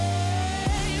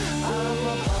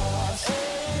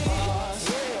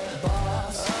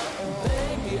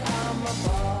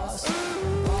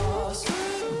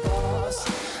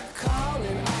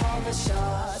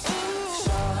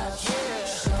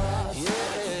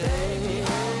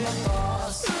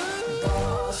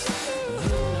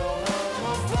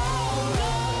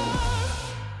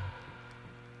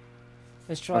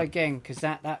Let's try again, because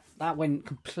that went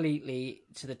completely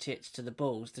to the tits to the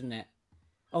balls, didn't it?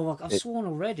 Oh, I've sworn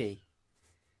already.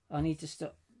 I need to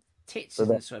stop. Tits So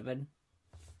isn't swimming.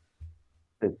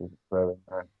 this is very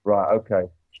nice. Right, okay.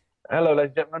 Hello, ladies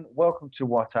and gentlemen. Welcome to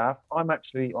What Af. I'm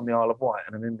actually on the Isle of Wight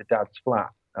and I'm in the dad's flat.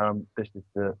 This is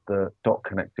the dot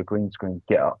connector green screen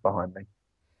get up behind me.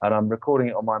 And I'm recording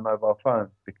it on my mobile phone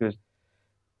because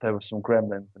there were some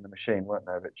gremlins in the machine, weren't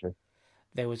there, Richard?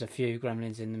 There was a few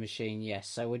gremlins in the machine, yes.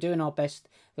 So we're doing our best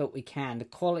that we can. The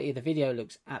quality of the video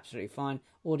looks absolutely fine.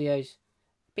 Audio's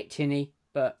a bit tinny,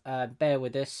 but bear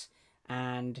with us.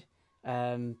 And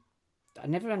I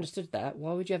never understood that.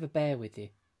 Why would you ever bear with you?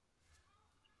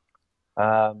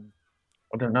 I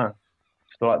don't know.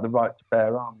 It's like the right to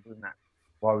bear arms, isn't it?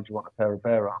 Why would you want a pair of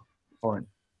bear arms? Fine.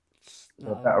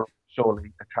 They're No, better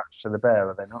surely attached to the bear,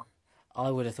 are they not?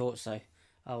 I would have thought so.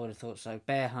 I would have thought so.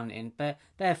 Bear hunting,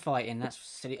 bear fighting. That's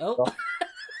silly. Oh,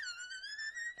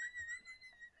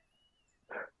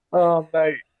 Oh,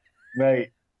 mate.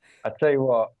 I tell you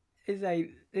what,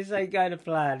 this ain't going to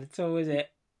plan at all, is it?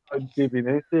 I'm giving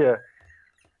this here.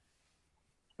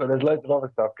 But there's loads of other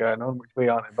stuff going on which we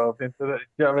aren't involved in. So that,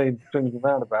 you know what I mean? Swings and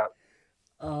roundabouts.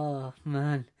 Oh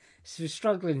man, so we're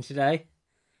struggling today.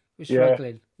 We're Yeah,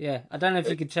 struggling. Yeah, I don't know if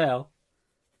you could tell.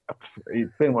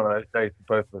 it's been one of those days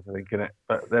for both of us, I think, isn't it?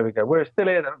 But there we go. We're still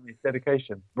here, haven't we?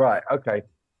 Dedication. Right, okay.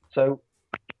 So,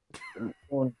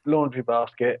 laundry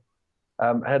basket.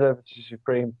 Head over to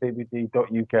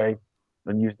supremecbd.uk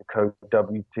and use the code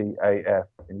WTAF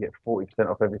and you get 40%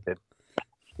 off everything,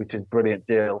 which is a brilliant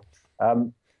deal.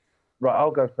 Right,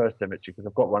 I'll go first then, Richard, because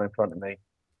I've got one in front of me.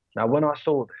 Now, when I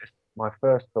saw this, my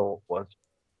first thought was,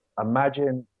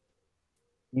 imagine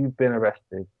you've been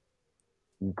arrested,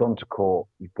 you've gone to court,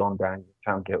 you've gone down, you've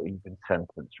found guilty, you've been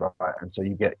sentenced, right? And so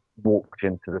you get walked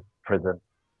into the prison,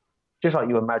 just like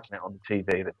you imagine it on the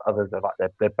TV. That others are like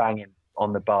they're banging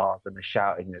on the bars and they're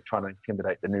shouting, trying to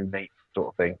intimidate the new meat sort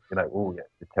of thing. You're like, oh yeah,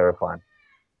 it's terrifying.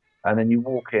 And then you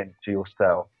walk into your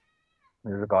cell.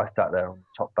 And there's a guy sat there on the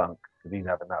top bunk because he's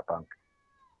having that bunk.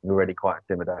 You're already quite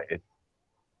intimidated.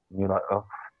 And you're like, oh,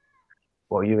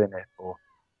 what are you in there for?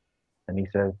 And he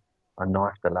says, I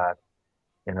knifed a lad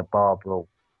in a bar brawl.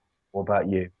 What about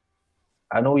you?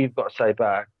 And all you've got to say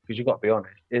back, because you've got to be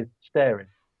honest, is staring.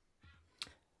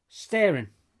 Staring,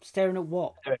 staring at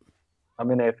what?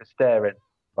 I'm in here for staring.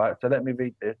 Right, so let me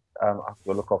read this. I have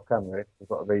to look off camera. I've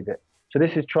got to read it. So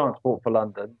this is Transport for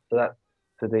London. So that's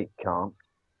Sadiq Khan.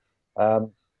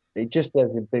 It just says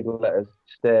in big letters,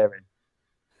 staring.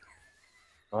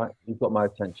 Right, you've got my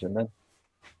attention then.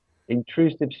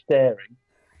 Intrusive staring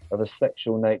of a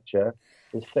sexual nature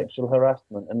is sexual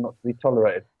harassment and not to be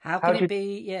tolerated. How How can do it you,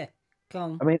 be? Yeah, come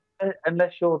on. I mean,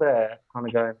 unless you're there kind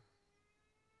of going,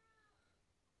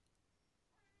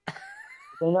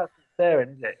 then that's staring,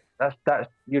 is it? That's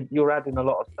you're adding a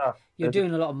lot of stuff. You're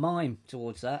doing a lot of mime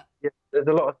towards that. There's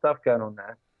a lot of stuff going on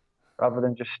there rather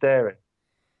than just staring.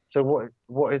 So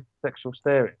what is sexual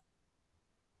staring?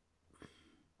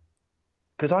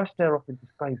 Because I stare off into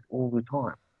space all the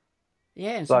time.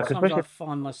 Yeah, and Like, sometimes I especially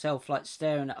find myself like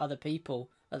staring at other people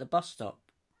at the bus stop.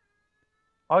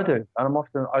 I do, and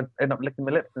I end up licking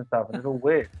my lips and stuff, and it's all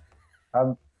weird.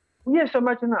 Um, yeah, so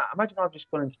imagine that. Imagine I've just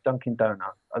gone into Dunkin'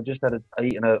 Donuts. I've just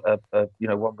eaten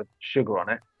a one with sugar on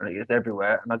it, and it's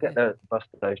everywhere. And I get Yeah. there at the bus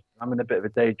station. I'm in a bit of a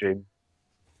daydream.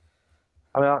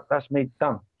 I mean, that's me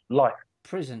done. Life.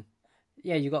 Prison.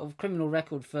 Yeah, you got a criminal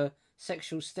record for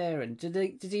sexual staring. Did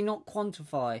he not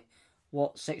quantify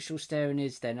what sexual staring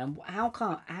is then? And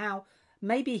how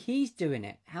maybe he's doing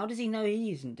it. How does he know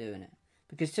he isn't doing it?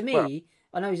 Because to Well, me,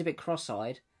 I know he's a bit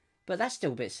cross-eyed, but that's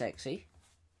still a bit sexy.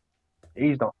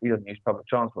 he's not. He doesn't use public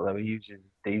transport though. He uses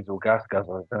diesel gas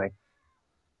guzzlers, doesn't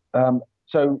he?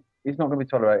 So it's not going to be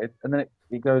tolerated. And then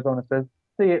it goes on and says,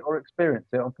 see it or experience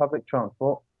it on public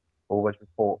transport. Always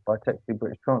report by texting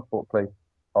British Transport Police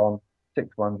on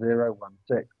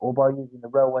 61016 or by using the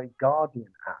Railway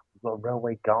Guardian app. We've got a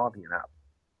Railway Guardian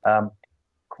app.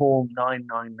 Call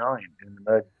 999 in an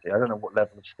emergency. I don't know what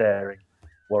level of staring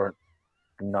warrants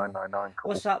a 999 call.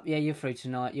 What's up? Yeah, you're through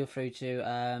tonight. You're through to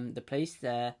the police.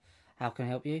 There, how can I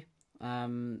help you?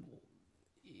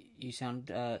 You sound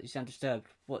disturbed.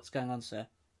 What's going on, sir?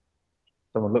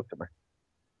 Someone looked at me.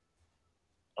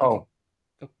 Okay. Oh,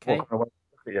 Okay. what can I look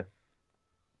at you?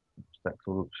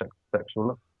 Sexual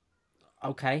look.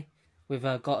 Okay. We've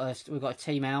got a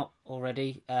team out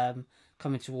already.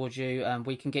 Coming towards you.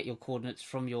 We can get your coordinates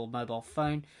from your mobile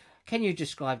phone. Can you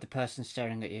describe the person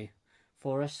staring at you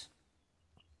for us?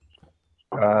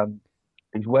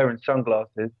 He's wearing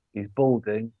sunglasses. He's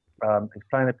balding. He's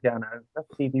playing a piano. That's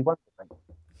Stevie Wonder,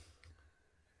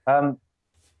 I think.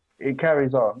 it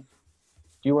carries on.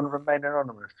 Do you want to remain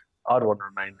anonymous? I'd want to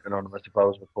remain anonymous if I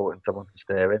was reporting someone for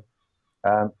staring.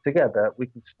 Together, we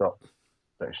can stop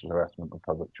sexual harassment on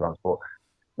public transport.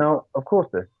 Now, of course,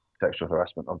 there's sexual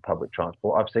harassment on public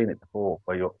transport. I've seen it before,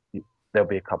 where there'll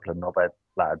be a couple of knobhead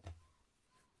lads,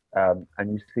 and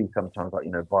you see sometimes like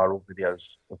viral videos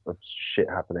of shit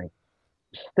happening.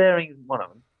 Staring isn't one of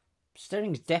them.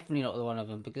 Staring's definitely not the one of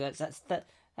them, because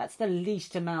that's the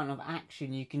least amount of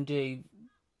action you can do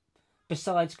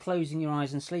besides closing your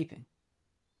eyes and sleeping.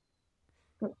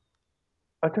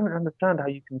 I don't understand how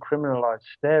you can criminalize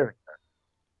staring,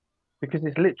 because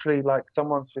it's literally like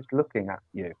someone's just looking at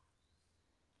you.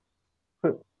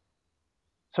 But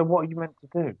so what are you meant to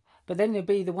do? But then there'll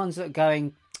be the ones that are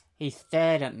going, he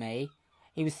stared at me,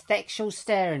 he was sexual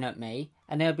staring at me,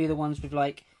 and there'll be the ones with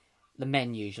like, the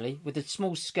men usually, with a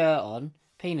small skirt on,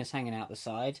 penis hanging out the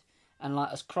side, and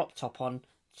like a crop top on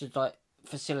to like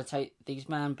facilitate these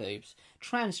man boobs.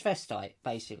 Transvestite,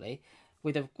 basically,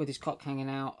 with his cock hanging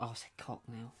out. Oh, I said cock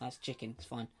now. That's chicken. It's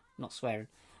fine. I'm not swearing.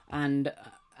 And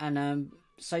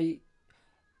so,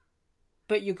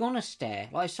 but you're gonna stare.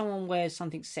 Like if someone wears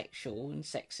something sexual and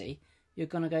sexy, you're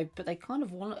gonna go. But they kind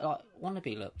of want to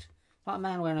be looked. Like a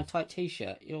man wearing a tight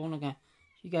t-shirt, you want to go.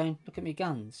 You're going, look at me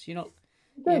guns. You're not.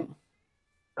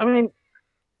 I mean,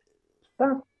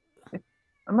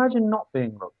 imagine not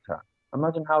being looked at.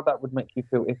 Imagine how that would make you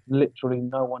feel if literally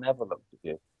no one ever looked at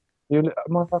you.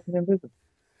 Am I fucking invisible?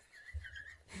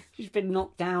 You've been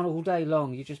knocked down all day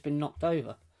long. You've just been knocked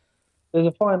over. There's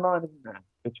a fine line, isn't there,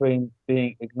 between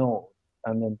being ignored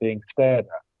and then being stared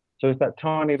at. So it's that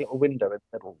tiny little window in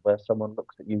the middle where someone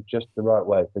looks at you just the right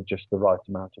way for just the right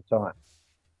amount of time.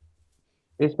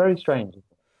 It's very strange, isn't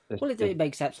it? Well, it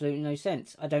makes absolutely no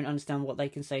sense. I don't understand what they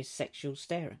can say sexual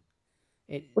staring.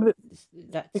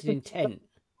 That's intent.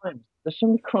 There's so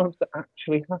many crimes that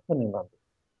actually happen in London.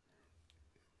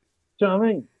 Do you know what I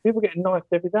mean? People get knifed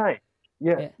every day.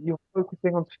 Yeah, you're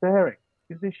focusing on staring.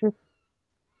 Because they should.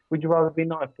 Would you rather be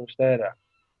knifed or stared at?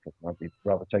 I'd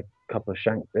rather take a couple of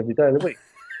shanks every day of the week.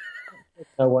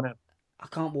 No one else. I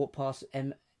can't walk past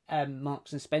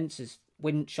Marks and Spencer's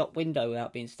shop window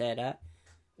without being stared at.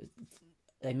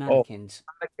 They're mannequins.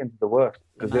 Mannequins are the worst.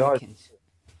 Because the eyes,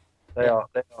 they are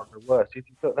the worst. If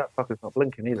you look, that fucker's not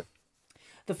blinking either.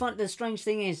 The strange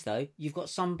thing is, though, you've got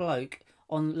some bloke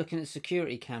on looking at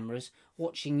security cameras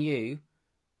watching you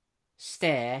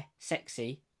stare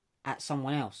sexy at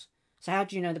someone else. So how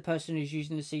do you know the person who's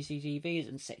using the CCTV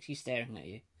isn't sexy staring at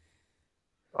you?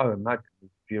 I would imagine he's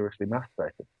furiously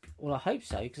masturbating. Well, I hope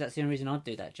so, because that's the only reason I'd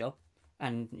do that job.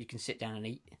 And you can sit down and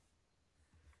eat.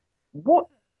 What?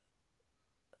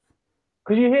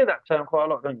 Because you hear that term quite a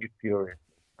lot, don't you? Furiously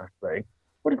masturbating.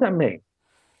 What does that mean?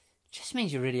 It just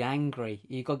means you're really angry.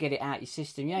 You've got to get it out of your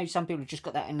system. You know, some people have just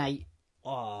got that innate,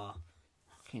 oh,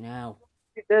 fucking hell.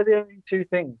 They're the only two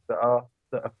things that are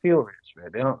furious,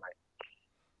 really, aren't they?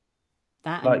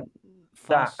 That like and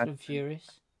Fast and Furious.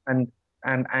 And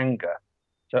anger.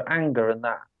 So anger and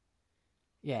that.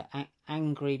 Yeah,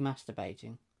 angry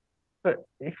masturbating. But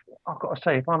I've got to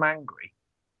say, if I'm angry,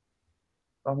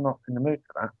 I'm not in the mood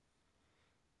for that.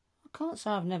 I can't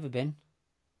say I've never been.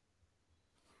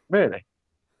 Really?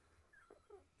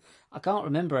 I can't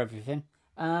remember everything.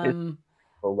 No,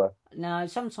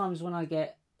 sometimes when I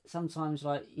get,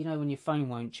 like, you know, when your phone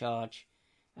won't charge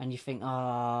and you think,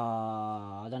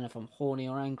 I don't know if I'm horny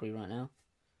or angry right now.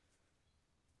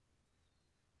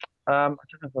 I don't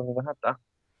know if I've ever had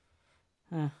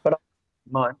that. But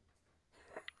mine.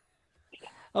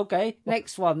 Okay,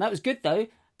 next one. That was good, though,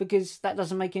 because that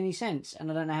doesn't make any sense. And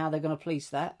I don't know how they're going to police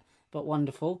that, but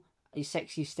wonderful.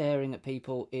 Sexy staring at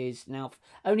people is now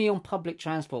only on public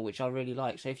transport, which I really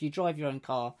like. So if you drive your own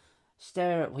car,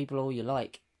 stare at people all you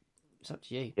like. It's up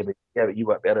to you. Yeah, but you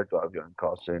won't be able to drive your own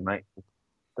car soon, mate.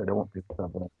 They don't want people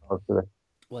driving their cars, do they?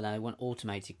 Well, they want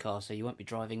automated cars, so you won't be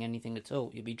driving anything at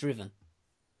all. You'll be driven.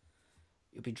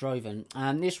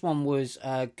 This one was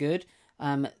good.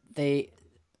 The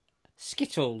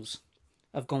Skittles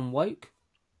have gone woke.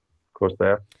 Of course they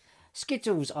are.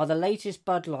 Skittles are the latest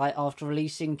Bud Light after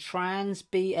releasing trans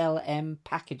BLM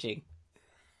packaging.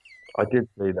 I did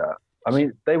see that. I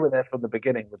mean, they were there from the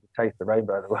beginning with the taste of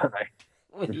rainbow, weren't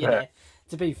they? Yeah,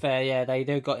 to be fair, yeah,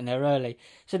 they got in there early.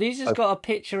 So this has got a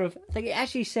picture of, I think it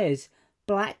actually says,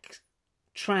 Black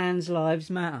Trans Lives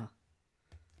Matter.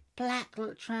 Black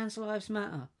Trans Lives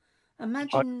Matter.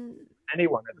 Imagine...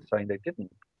 anyone ever saying they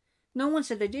didn't. No one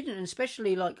said they didn't, and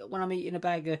especially like when I'm eating a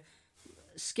bag of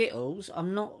Skittles,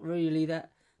 I'm not really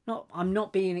that... I'm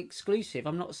not being exclusive.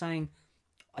 I'm not saying,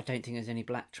 I don't think there's any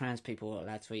black trans people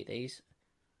allowed to eat these.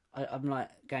 I'm like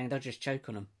going, they'll just choke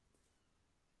on them.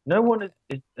 no one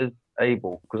is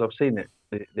able, because I've seen it,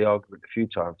 the argument a few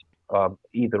times,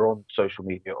 either on social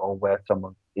media or where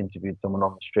someone interviewed someone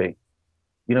on the street.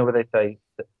 You know, where they say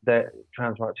that their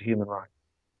trans rights are human rights.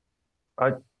 I,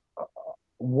 uh,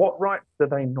 what rights do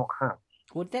they not have?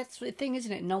 Well, that's the thing,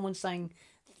 isn't it? No one's saying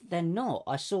they're not.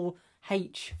 I saw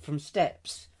H from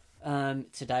Steps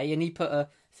today, and he put a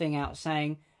thing out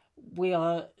saying we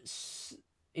are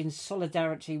in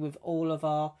solidarity with all of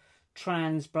our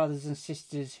trans brothers and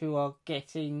sisters who are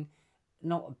getting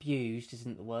not abused,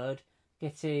 isn't the word?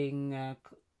 Getting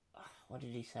what did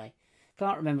he say?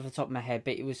 Can't remember off the top of my head,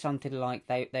 but it was something like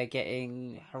they're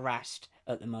getting harassed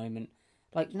at the moment.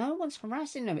 Like no one's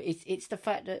harassing them. It's the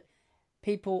fact that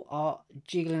people are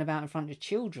jiggling about in front of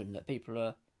children that people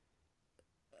are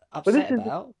But upset this is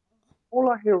about. all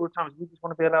I hear all the time is we just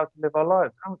want to be allowed to live our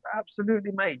lives.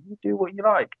 Absolutely, mate. You do what you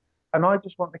like, and I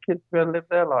just want the kids to be able to live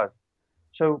their lives.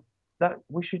 So that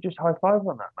we should just high five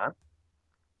on that, man.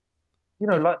 You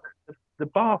know, Yeah. like the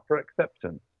bar for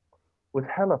acceptance was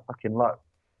hella fucking low.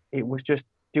 It was just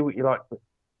do what you like, but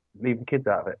leave the kids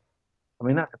out of it. I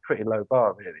mean, that's a pretty low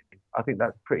bar, really. I think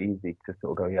that's pretty easy to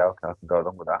sort of go, yeah, okay, I can go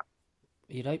along with that.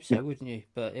 You'd hope You so, wouldn't you?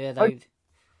 But yeah, know, they.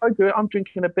 I do it. I'm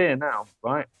drinking a beer now,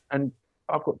 right? And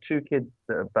I've got two kids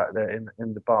that are back there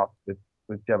in the bath with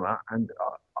Gemma, and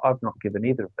I've not given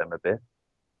either of them a beer.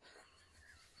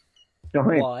 You know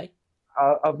what I mean? Why?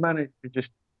 I've managed to just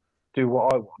do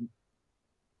what I want,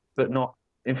 but not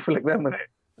inflict them with it.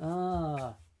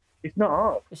 Ah, It's not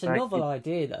hard. it's a Like, novel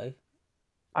idea though.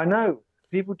 I know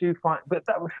people do find, but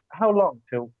that was how long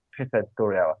till Pisshead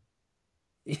Story Hour?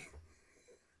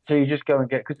 So you just go and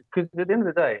get because at the end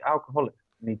of the day, alcoholics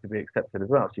need to be accepted as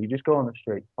well. So you just go on the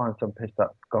street, find some pissed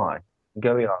up guy, and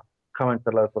go, yeah, come into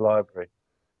the local library,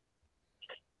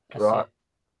 That's right?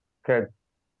 it. Okay,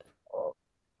 oh,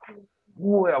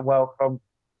 yeah, welcome.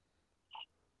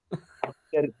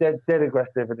 Dead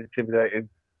aggressive and intimidating,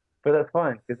 but that's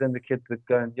fine because then the kids are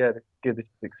going, yeah, this is good, this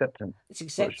is acceptance. It's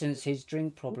acceptance. His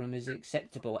drink problem is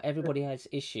acceptable. Everybody has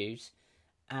issues,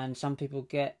 and some people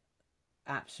get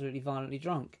absolutely violently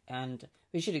drunk, and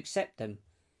we should accept them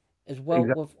as well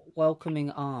Exactly with welcoming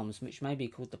arms, which may be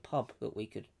called the pub that we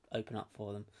could open up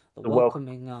for them. The the welcome.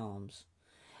 welcoming arms.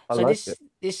 I So like it.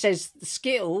 this says the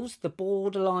Skittles, the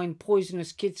borderline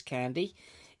poisonous kids candy,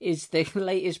 is the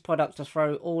latest product to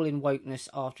throw all in wokeness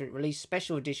after it released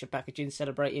special edition packaging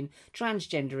celebrating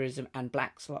transgenderism and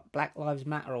Black Lives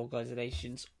Matter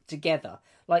organisations together.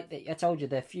 Like I told you,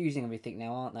 they're fusing everything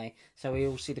now, aren't they? So we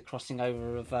all see the crossing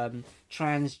over of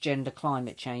transgender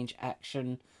climate change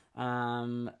action.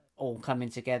 All coming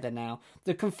together now.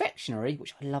 The confectionery,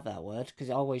 which I love that word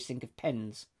because I always think of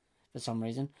pens for some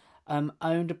reason,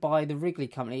 owned by the Wrigley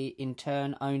Company, in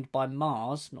turn owned by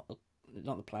Mars, not the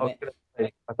I was planet, going to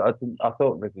say, I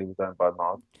thought Wrigley was owned by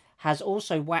Mars. has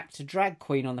also whacked a drag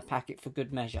queen on the packet for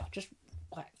good measure. Just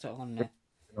whacked it on there.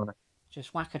 On it.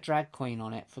 Just whack a drag queen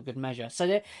on it for good measure. So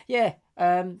they're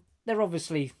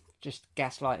obviously just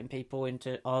gaslighting people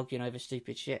into arguing over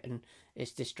stupid shit, and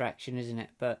it's distraction, isn't it?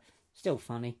 But still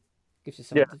funny. Gives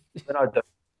us Yeah, something. but I don't.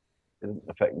 It doesn't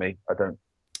affect me. I don't.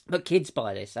 But kids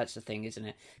buy this. That's the thing, isn't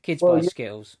it? Kids Well, buy yeah,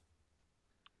 Skittles.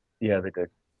 yeah, they do,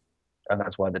 and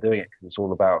that's why they're doing it because it's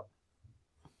all about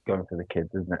going for the kids,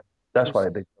 isn't it? Of That's course.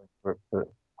 why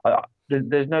they.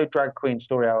 There's no drag queen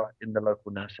story hour in the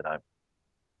local nursing home.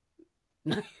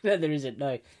 No, no, there isn't.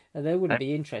 No, they wouldn't No,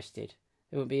 be interested.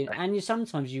 They wouldn't be, and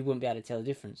sometimes you wouldn't be able to tell the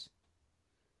difference.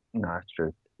 no, it's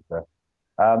true. So,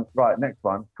 right, next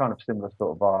one, kind of similar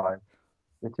sort of vibe.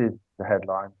 This is the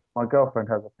headline. My girlfriend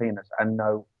has a penis, and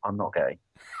no, I'm not gay.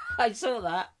 I saw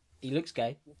that. He looks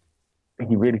gay.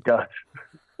 He really does.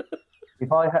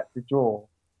 If I had to draw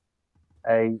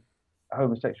a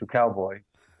homosexual cowboy,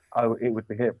 it would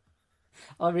be him.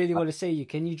 I really want to see you.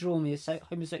 Can you draw me a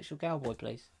homosexual cowboy,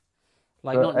 please?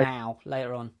 Like But not now,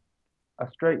 later on. a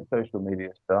straight social media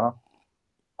star,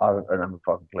 I don't have a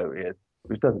fucking clue who he is,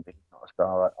 which doesn't mean he's not a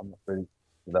star. I'm not really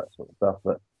into that sort of stuff.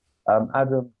 But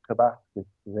Adam Kabaskas,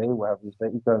 whatever you say,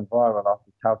 he's going viral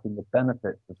after touting the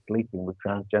benefits of sleeping with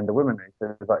transgender women. He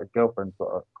says like his girlfriend's got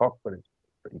a cock, but it's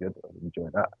pretty good. I'm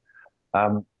enjoying that.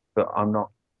 But I'm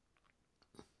not.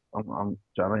 Do you know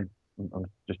what I mean? I'm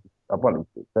just. Well,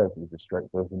 it says he's a straight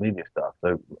social media star,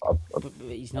 so But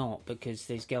he's not, because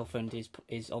his girlfriend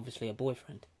is obviously a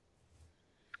boyfriend.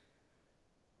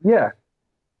 yeah,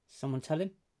 Someone tell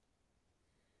him.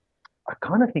 I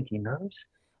kind of think he knows.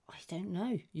 I don't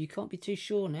know. You can't be too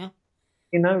sure now.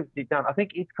 He knows deep down. I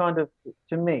think he's kind of,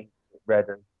 to me, read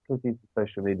as because he's a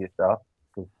social media star.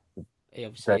 Because He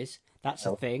obviously is. That's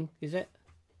a thing, is it?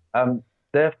 um,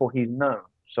 therefore he's known.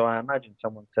 So I imagine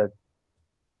someone said,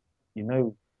 you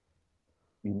know,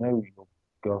 your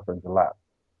girlfriend's a lap,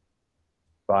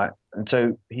 right? And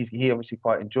so he obviously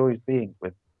quite enjoys being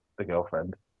with the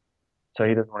girlfriend, so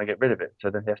he doesn't want to get rid of it. So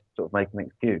then he has to sort of make an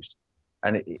excuse,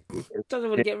 and Doesn't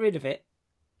want to get rid of it.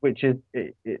 which is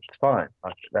it's fine.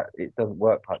 Like that, it doesn't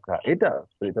work like that. It does,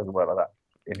 but it doesn't work like that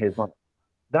in his mind.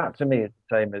 That to me is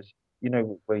the same as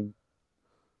when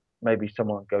maybe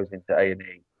someone goes into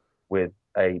A&E with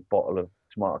a bottle of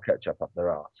tomato ketchup up their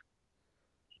arse,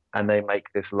 and they make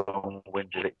this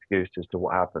long-winded excuse as to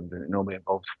what happened, and it normally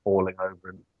involves falling over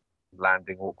and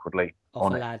landing awkwardly Off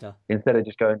on a it, ladder. instead of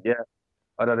just going, "Yeah,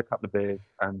 I'd had a couple of beers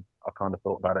and I kind of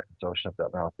thought about it, so I shoved it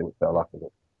up now. I see what it felt like with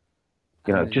it."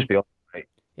 And Just be honest, mate.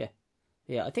 yeah,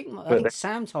 yeah. I think But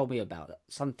Sam told me about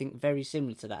something very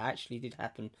similar to that actually did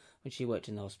happen when she worked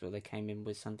in the hospital. They came in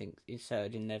with something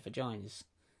inserted in their vaginas.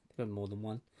 There were more than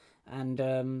one, and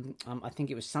I think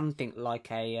it was something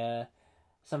like a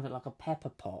pepper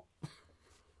pot.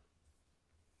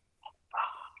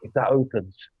 if that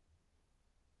opens,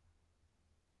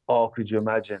 oh, could you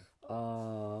imagine?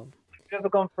 Uh, Have you ever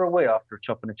gone for a wee after a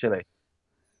chop and a chili?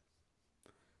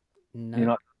 You no.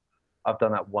 know, I've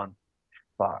done that once.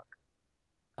 Fuck.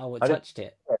 Oh, it I didn't. touched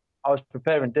it. I was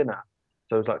preparing dinner,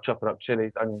 so it was like chopping up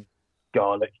chilies, onions,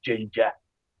 garlic, ginger,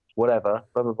 whatever.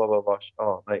 Blah blah blah blah blah.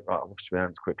 Oh, mate, right, I washed my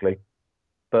hands quickly,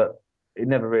 but it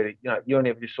never really, you only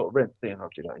ever just sort of rinse, you know,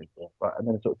 do that anymore. Right, and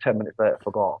then sort of 10 minutes later, I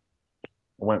forgot.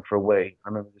 I went for a wee. I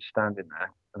remember just standing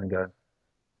there and then going,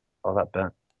 "Oh, that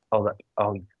burnt.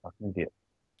 Oh, you fucking idiot."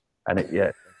 And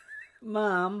yeah.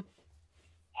 Mum.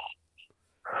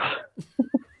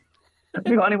 Have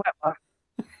you got any wet wipes?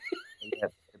 Yeah,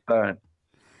 it burnt.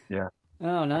 Yeah.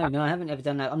 Oh no, I haven't ever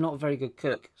done that. I'm not a very good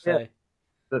cook, Yeah.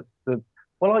 so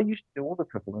Well, I used to do all the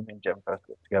cooking when me and Jem first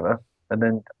got together, and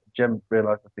then Jem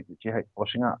realised I think that she hates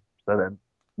washing up. So then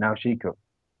now she cooks.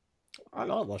 I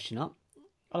like washing up.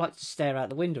 I like to stare out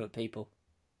the window at people.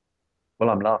 Well,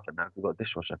 I'm laughing now because we've got a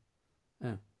dishwasher,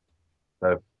 Oh.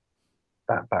 so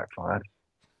that backfired.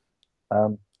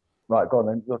 Um, right, go on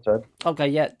then, your turn. Okay,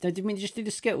 yeah. Did we just do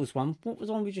the Skittles one? What was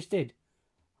the one we just did?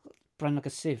 Brain like a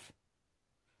sieve.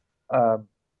 Um,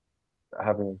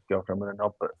 having a girlfriend with a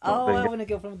knob, but not Oh, being. having a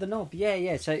girlfriend with the knob. Yeah,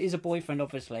 yeah. So it is a boyfriend,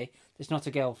 obviously. It's not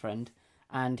a girlfriend,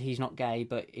 and he's not gay,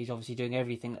 but he's obviously doing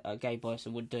everything that a gay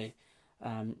person would do.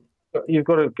 Um, You've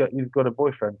got a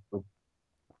boyfriend with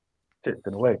tits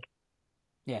and a wig,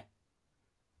 yeah.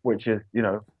 which is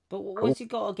But cool. what's he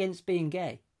got against being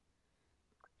gay?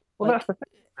 Well, Like, that's the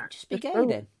thing. just be Just gay go,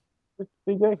 then. just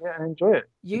be gay, yeah, and enjoy it.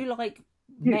 You like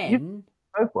You men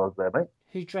both worlds there, mate.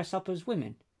 who dress up as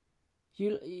women.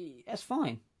 That's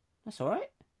fine. That's all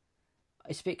right.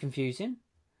 It's a bit confusing,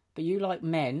 but you like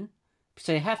men,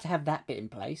 so you have to have that bit in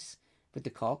place with the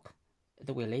cock,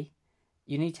 the willy.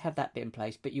 You need to have that bit in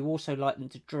place, but you also like them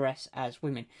to dress as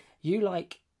women. You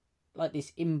like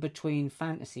this in between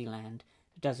fantasy land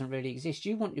that doesn't really exist.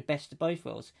 You want your best of both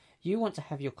worlds. You want to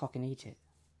have your cock and eat it.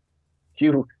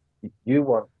 You you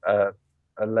want a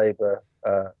Labour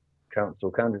council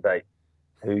candidate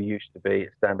who used to be a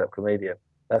stand-up comedian.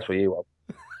 That's what you want.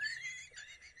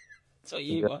 That's what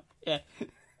you want. Yeah.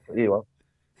 That's what you want.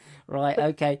 Right.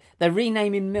 Okay. They're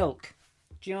renaming milk.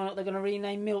 Do you know what they're going to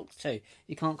rename milk to?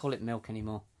 You can't call it milk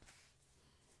anymore.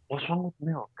 What's wrong with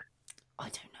milk? I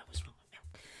don't know what's wrong with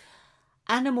milk.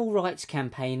 Animal rights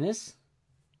campaigners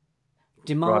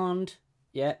demand,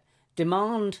 they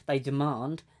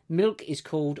demand milk is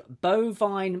called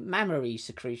bovine mammary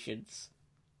secretions.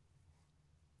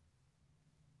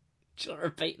 Shall I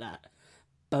repeat that?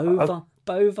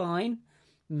 Bovine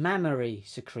mammary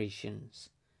secretions.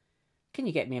 Can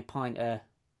you get me a pint of...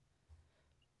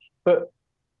 But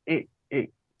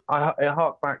I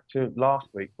hark back to last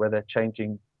week where they're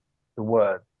changing the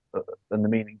words and the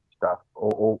meaning of stuff,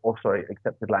 or sorry,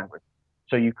 accepted language.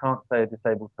 So you can't say a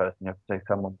disabled person, you have to say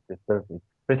someone with disabilities.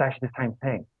 But it's actually the same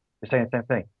thing. You're saying the same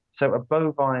thing. So a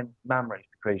bovine mammary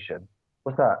secretion,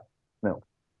 what's that? Milk.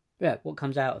 Yeah, what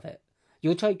comes out of it?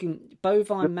 You're taking...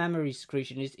 Bovine mammary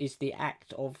secretion is the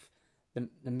act of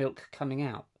the milk coming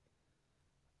out.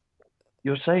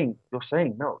 You're saying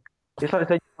milk. It's like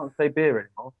saying you can't say beer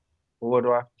anymore. Well, what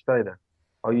do I have to say then?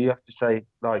 Oh, you have to say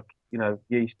like,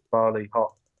 yeast, barley,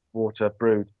 hot, water,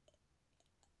 brewed.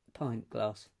 Pint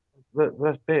glass.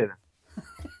 That's beer then.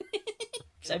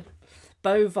 So,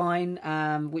 bovine,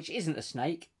 which isn't a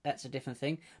snake, that's a different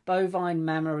thing. Bovine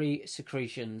mammary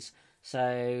secretions.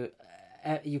 So,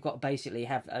 you've got to basically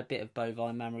have a bit of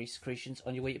bovine mammary secretions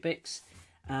on your Weet-Bix.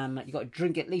 You've got to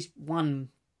drink at least 1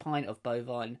 pint of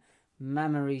bovine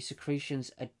mammary secretions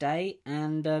a day,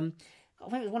 and I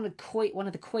think it was one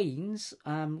of the queens,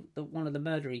 one of the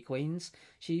murdery queens.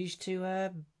 She used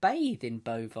to bathe in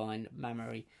bovine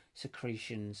mammary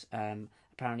secretions.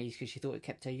 Apparently, because she thought it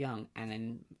kept her young,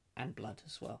 and blood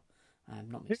as well.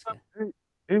 Not Who, mixed together.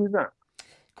 who was that?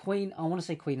 Queen. I want to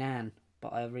say Queen Anne,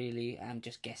 but I really am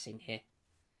just guessing here.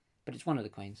 But it's one of the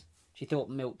queens. She thought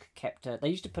milk kept her. They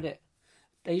used to put it.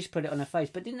 They used to put it on her face,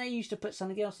 but didn't they used to put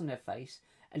something else on their face,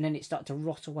 and then it started to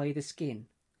rot away the skin?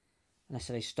 And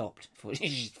so they stopped. I thought,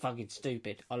 she's fucking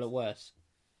stupid. I look worse.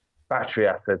 Battery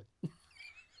acid.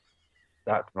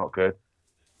 That's not good.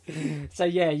 So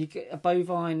yeah, you get a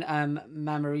bovine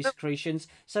mammary secretions.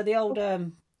 So the old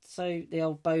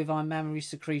bovine mammary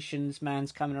secretions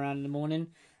man's coming around in the morning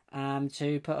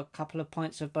to put a couple of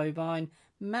pints of bovine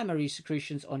mammary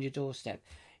secretions on your doorstep.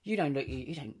 You don't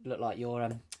look like you're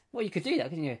well, you could do that,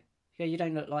 couldn't you? Yeah, you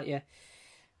don't look like you're.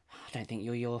 I don't think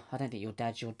your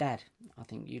dad's your dad. I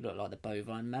think you look like the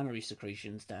bovine mammary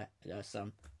secretions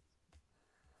son.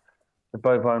 The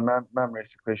bovine mammary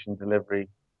secretion delivery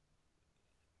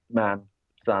man,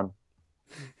 son.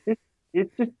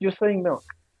 It's just, you're saying milk.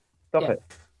 Stop Yeah. it.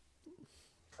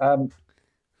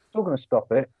 Still going to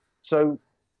stop it. So,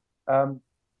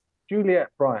 Juliet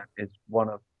Bryant is one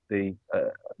of the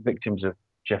victims of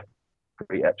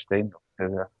Jeffrey Epstein.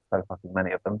 There are so fucking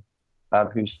many of them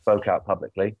who spoke out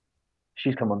publicly.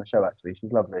 She's come on the show, actually.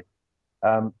 She's lovely.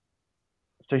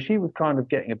 So she was kind of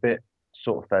getting a bit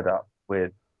sort of fed up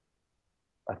with,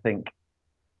 I think,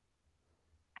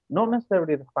 not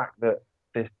necessarily the fact that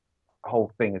this whole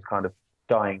thing is kind of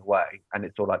dying away and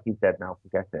it's all like, he's dead now,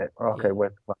 forget it. Okay, Yeah.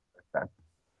 where's the plan then?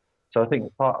 So I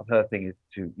think part of her thing is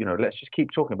to, let's just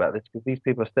keep talking about this because these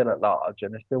people are still at large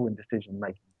and they're still in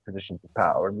decision-making positions of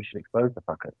power and we should expose the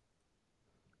fuckers.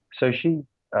 So she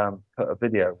put a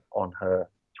video on her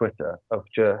Twitter of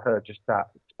her just sat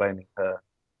explaining her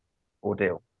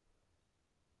ordeal,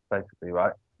 basically,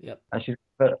 right? Yep. And she's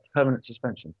put permanent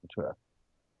suspension from Twitter.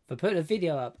 For putting a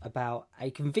video up about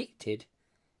a convicted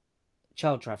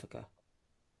child trafficker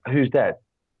Who's dead.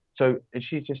 So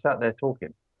she's just sat there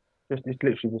talking. It's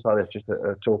literally just like this, just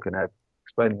talking,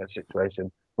 explaining her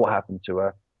situation, what happened to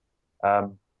her.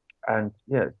 And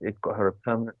yeah, it's got her a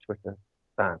permanent Twitter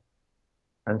ban.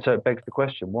 And so it begs the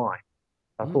question, why?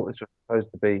 I thought this was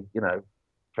supposed to be,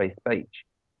 free speech.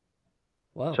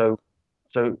 Wow. So,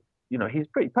 he's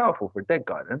pretty powerful for a dead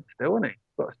guy then, still, isn't he?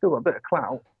 But still got a bit of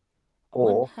clout. I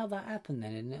wonder how that happened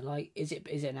then, isn't it? Like, is it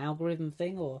an algorithm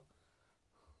thing or?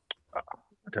 I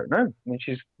don't know. I mean,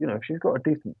 she's got a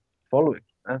decent following.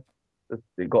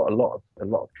 It got a lot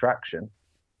of traction,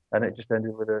 and it just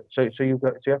ended with a. So you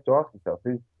have to ask yourself,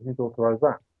 who's authorised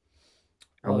that,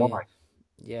 and why?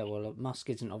 Yeah, well, Musk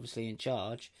isn't obviously in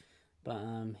charge, but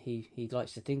he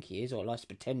likes to think he is, or likes to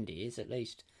pretend he is at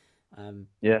least.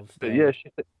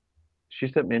 She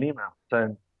sent me an email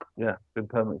saying, yeah, been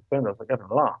permanently suspended. I was like, having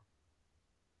a laugh,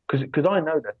 because I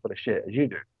know they're full of shit as you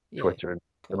do, Twitter and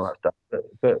all that stuff,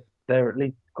 but they're at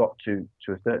least got to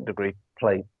a certain degree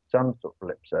play some sort of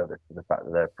lip service to the fact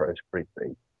that they're pro free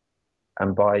speech,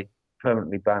 and by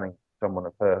permanently banning someone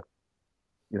of her,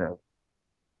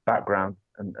 background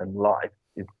and life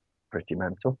is pretty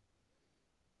mental.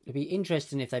 It'd be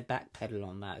interesting if they backpedal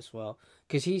on that as well,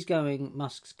 because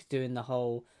Musk's doing the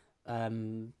whole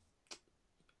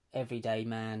everyday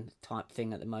man type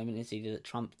thing at the moment, is he, that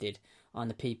Trump did on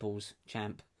the people's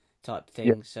champ type thing.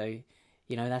 Yeah. So,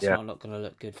 that's not going to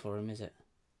look good for him, is it?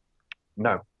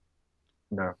 No.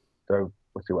 So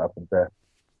we'll see what happens there.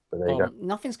 But there you go.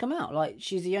 Nothing's come out. Like,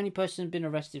 she's the only person who's been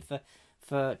arrested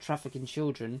for trafficking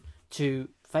children to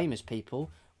famous people,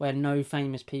 where no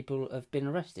famous people have been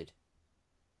arrested.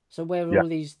 So where are all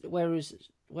these? Where is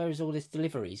all this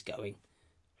deliveries going?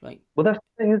 Like, well, that's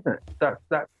the thing, isn't it?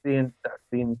 That's the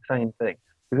insane thing.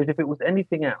 Because if it was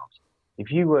anything else,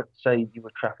 if you were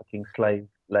trafficking slave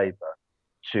labor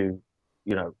to,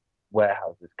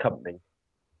 warehouses, companies,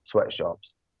 sweatshops,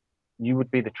 you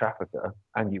would be the trafficker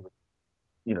and you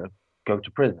would, go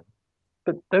to prison.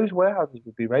 But those warehouses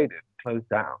would be raided, closed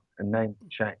down, and named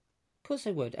and shamed. Of course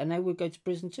they would, and they would go to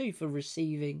prison too for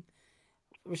receiving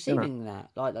that,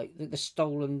 like the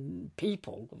stolen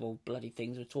people of all bloody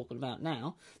things we're talking about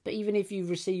now. But even if you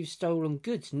receive stolen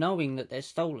goods, knowing that they're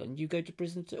stolen, you go to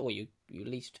prison too, or you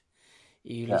least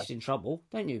in trouble,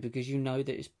 don't you? Because you know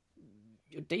that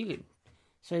you're dealing.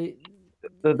 So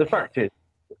the fact is,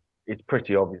 it's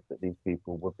pretty obvious that these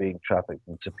people were being trafficked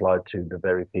and supplied to the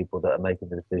very people that are making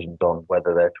the decisions on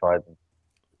whether they're tried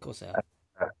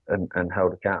and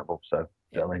held accountable. So,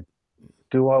 I mean,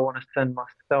 do I want to send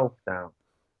myself down?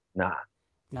 Nah.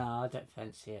 No, I don't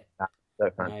fancy it. Nah,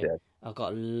 don't fancy it. I've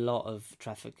got a lot of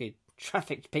trafficked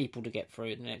trafficked people to get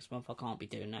through the next month. I can't be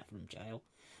doing that from jail.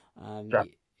 Yeah.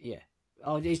 Yeah.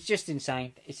 Oh, it's just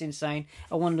insane. It's insane.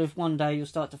 I wonder if one day you'll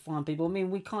start to find people. I mean,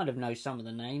 we kind of know some of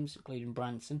the names, including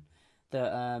Branson,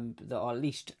 that are at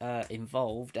least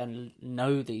involved and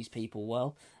know these people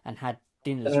well and had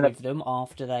dinners with them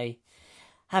after they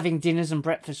having dinners and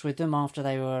breakfast with them after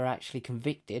they were actually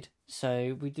convicted.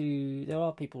 So we do. There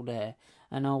are people there.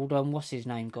 And old what's his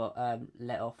name got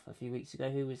let off a few weeks ago.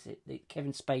 Who was it?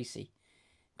 Kevin Spacey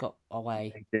got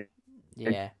away.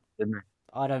 Yeah,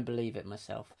 I don't believe it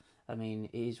myself. I mean,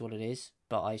 it is what it is,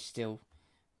 but I still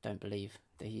don't believe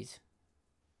that he's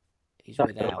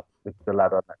without. The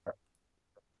lad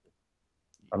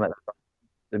I met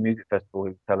the music festival. He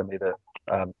was telling me that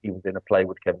he was in a play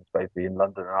with Kevin Spacey in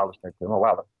London, and I was thinking, oh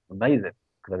wow, that's amazing,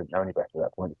 because I didn't know any better at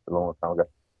that point. It's a long time ago,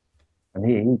 and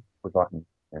he was like,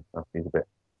 he's a bit.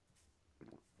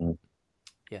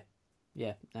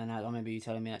 Yeah, and I remember you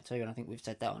telling me that too, and I think we've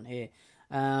said that on here.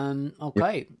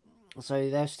 Okay, so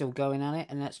they're still going at it,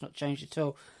 and that's not changed at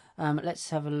all. Let's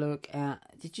have a look at.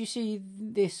 Did you see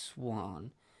this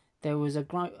one? There was a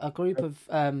group of.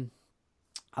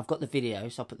 I've got the video,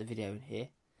 so I'll put the video in here.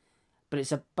 But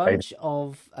it's a bunch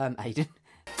of Aiden.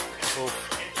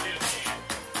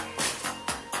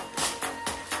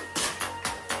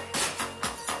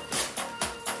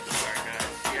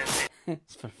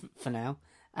 for now.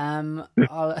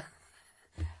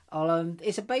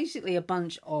 It's basically a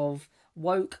bunch of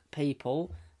woke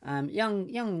people,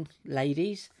 young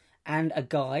ladies, and a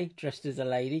guy dressed as a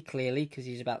lady, clearly because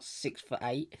he's about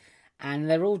 6'8", and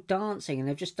they're all dancing, and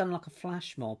they've just done like a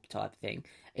flash mob type thing.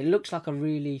 It looks like a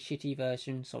really shitty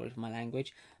version, sorry for my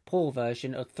language, poor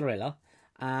version of Thriller.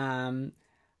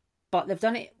 But they've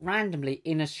done it randomly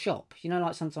in a shop. You know,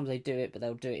 like sometimes they do it, but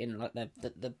they'll do it in like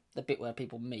the bit where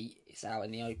people meet. It's out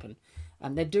in the open.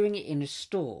 And they're doing it in a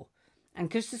store. And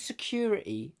because the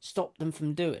security stopped them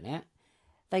from doing it,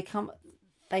 they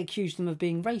accuse them of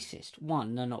being racist.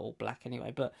 One, they're not all black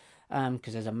anyway, but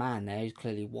because there's a man there who's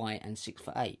clearly white and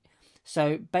 6'8".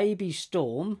 So Baby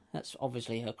Storm, that's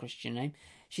obviously her Christian name,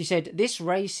 she said, this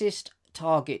racist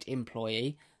Target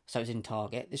employee, so it's in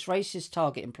Target, this racist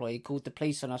Target employee called the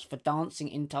police on us for dancing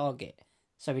in Target.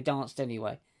 So we danced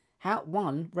anyway.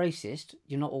 One, racist,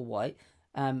 you're not all white,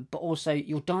 but also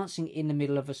you're dancing in the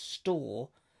middle of a store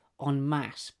en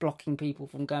masse, blocking people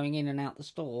from going in and out the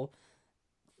store.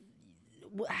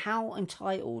 How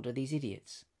entitled are these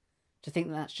idiots to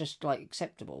think that's just like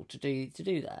acceptable to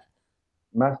do that?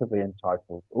 Massively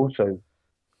entitled. Also,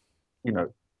 you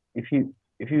know, if you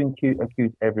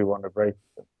accuse everyone of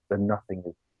racism, then nothing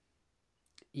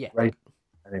is racist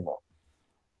anymore.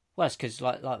 Well, it's because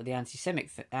like the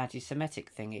anti-Semitic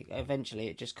thing, eventually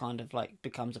it just kind of like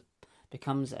becomes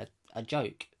a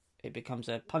joke. It becomes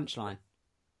a punchline.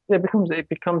 Yeah, it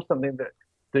becomes something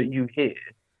that you hear,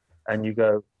 and you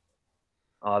go,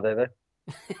 "Are they there?"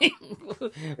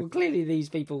 Well, clearly these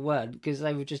people weren't, because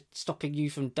they were just stopping you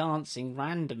from dancing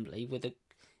randomly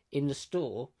in the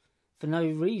store for no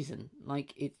reason.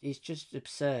 Like it's just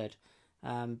absurd.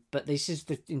 But this is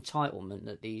the entitlement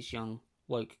that these young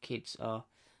woke kids are,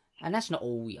 and that's not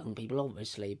all young people,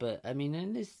 obviously. But I mean,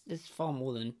 and there's far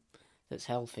more than that's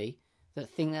healthy that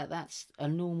think that that's a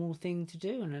normal thing to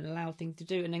do and an allowed thing to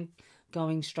do, and then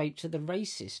going straight to the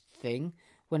racist thing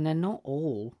when they're not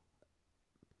all.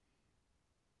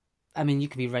 I mean, you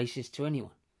can be racist to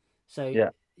anyone. So, yeah.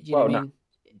 You know what I mean?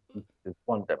 No. There's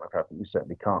one demographic you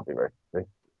certainly can't be racist.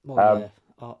 Well,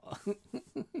 yeah.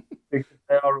 Because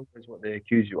they are always what they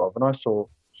accuse you of. And I saw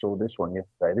this one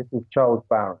yesterday. This is Charles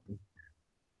Barron.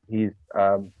 He's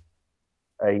a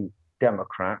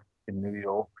Democrat in New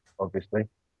York, obviously.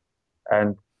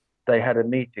 And they had a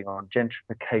meeting on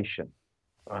gentrification.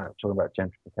 Talking about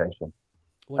gentrification.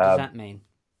 What does that mean?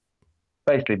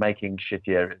 Basically making shitty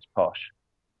areas posh.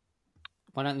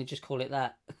 Why don't they just call it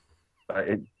that?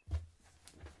 It's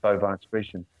bovine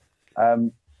secretion.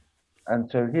 And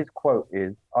so his quote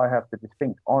is, I have the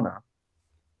distinct honour,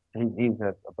 he's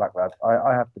a black lad,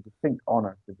 I have the distinct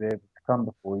honour to be able to come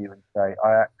before you and say,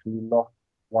 I actually lost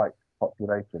white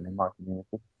population in my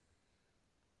community.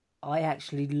 I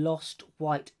actually lost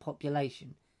white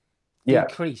population? Yeah.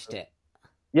 Decreased it?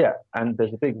 Yeah, and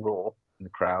there's a big roar in the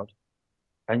crowd,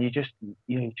 and you just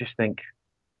think,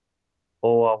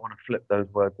 oh, I want to flip those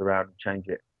words around and change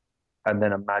it, and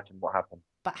then imagine what happened.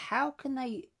 But how can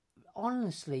they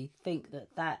honestly think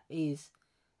that is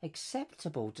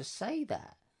acceptable to say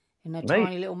that in their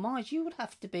tiny little minds? You would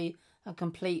have to be a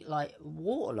complete like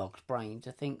waterlogged brain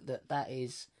to think that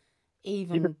is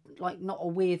even like not a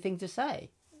weird thing to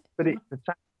say. But the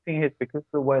sad thing is, because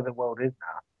of the way the world is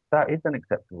now, that is an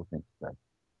acceptable thing to say.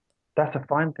 That's a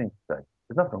fine thing to say.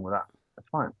 There's nothing wrong with that. That's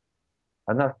fine.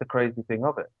 And that's the crazy thing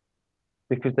of it.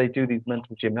 Because they do these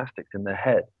mental gymnastics in their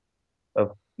head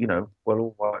of, well,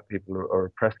 all white people are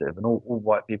oppressive and all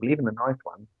white people, even the nice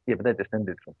ones, yeah, but they're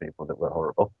descended from people that were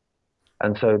horrible.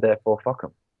 And so therefore, fuck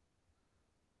them.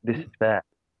 This is fair.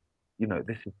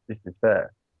 This is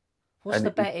fair. What's And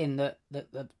the betting that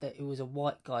it was a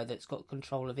white guy that's got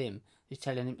control of him who's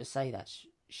telling him to say that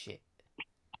shit?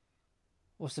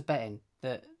 What's the betting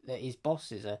that his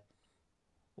boss is the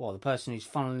person who's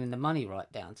funneling the money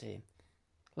right down to him?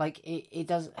 Like, it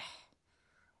does.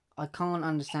 I can't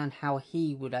understand how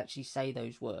he would actually say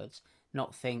those words,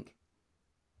 not think,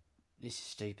 this is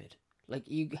stupid. Like,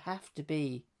 you have to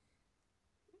be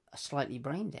slightly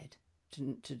brain dead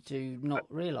to not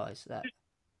realise that.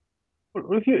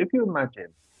 well, if you imagine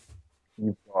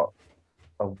you've got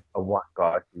a white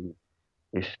guy who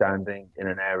is standing in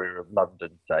an area of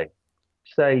London, say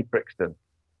Brixton,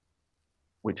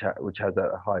 which has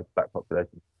a high black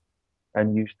population,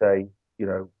 and you say,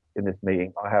 in this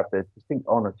meeting, I have the distinct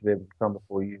honour to be able to come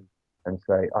before you and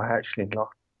say, I actually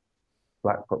lost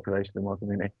black population in my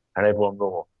community, and everyone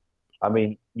roar. I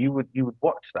mean, you would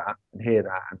watch that and hear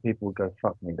that, and people would go,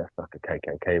 "Fuck me, that's like a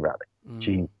KKK rally."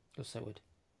 Gee, Yes, I would.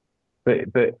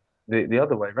 but the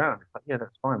other way around, it's like, yeah,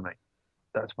 that's fine, mate,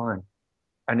 that's fine.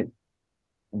 And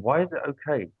why is it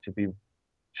okay to be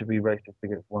racist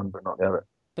against one but not the other?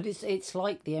 But it's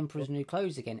like the Emperor's New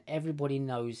Clothes again. Everybody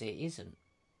knows it isn't.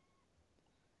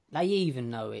 They even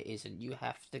know it isn't. You'd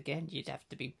have to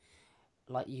be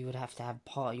like, you would have to have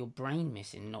part of your brain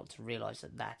missing not to realise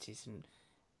that isn't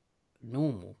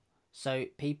normal. So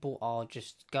people are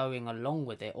just going along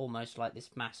with it, almost like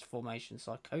this mass formation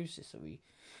psychosis that we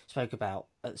spoke about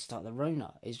at the start of the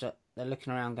Rona. Is that they're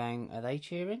looking around going, are they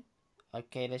cheering?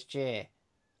 Okay, let's cheer.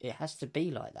 It has to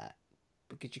be like that,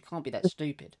 because you can't be that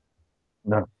stupid.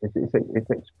 No, it's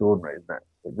extraordinary, isn't it?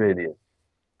 It really is.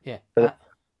 Yeah. But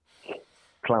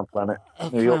Clown Planet,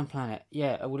 New York. Clown Planet.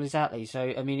 Yeah, well, exactly.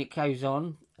 So, I mean, it goes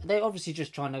on. They're obviously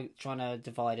just trying to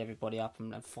divide everybody up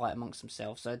and fight amongst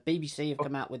themselves. So, BBC have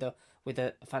come out with a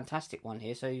fantastic one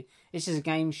here. So, this is a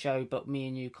game show, but me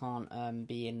and you can't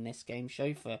be in this game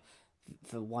show for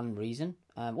one reason.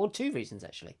 Well, two reasons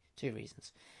actually. Two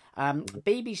reasons.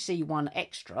 BBC One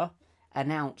Extra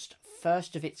announced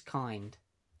first of its kind,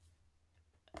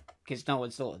 because no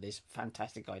one's thought of this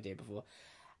fantastic idea before.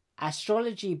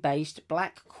 Astrology-based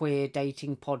black queer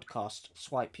dating podcast.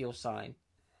 Swipe your sign.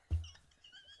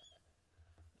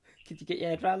 Could you get your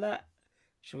head around that?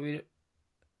 Shall we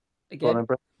again? On,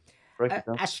 break it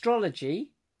down.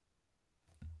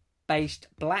 Astrology-based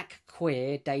black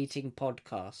queer dating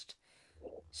podcast.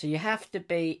 So you have to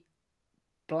be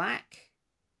black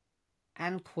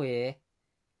and queer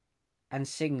and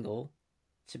single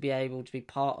to be able to be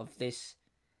part of this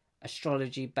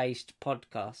astrology-based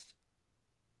podcast.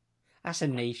 That's a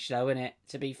niche, though, isn't it?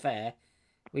 To be fair,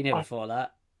 we never thought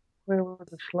that. Where was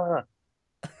the slur?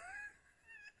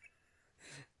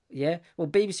 Yeah, well,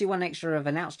 BBC One Extra have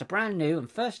announced a brand new and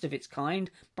first of its kind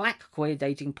black queer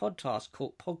dating podcast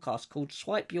called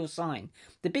Swipe Your Sign.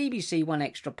 The BBC One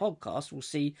Extra podcast will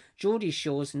see Geordie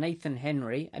Shore's Nathan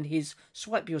Henry and his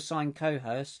Swipe Your Sign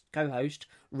co-host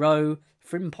Ro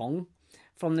Frimpong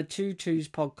from the Two Twos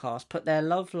podcast put their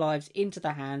love lives into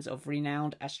the hands of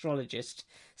renowned astrologist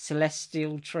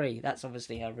Celestial Tree. That's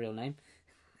obviously her real name.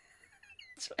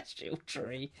 Celestial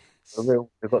Tree.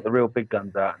 They've got the real big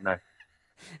guns out now.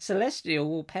 Celestial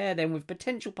will pair them with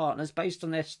potential partners based on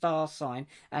their star sign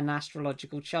and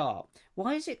astrological chart.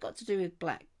 Why has it got to do with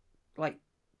black, like,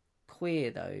 queer,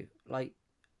 though? Like,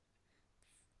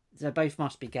 they both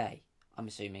must be gay, I'm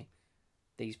assuming,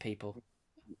 these people.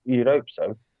 You'd hope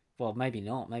so. Well, maybe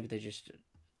not. Maybe they just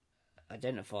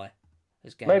identify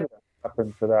as gay. Maybe that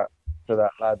happened to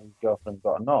that lad whose girlfriend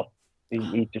got a knob.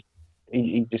 He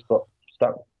just got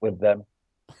stuck with them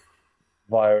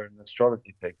via an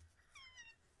astrology thing.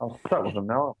 I'm stuck with them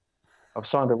now. I've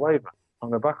signed a waiver. I'm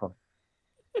going back on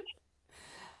it.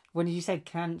 When you said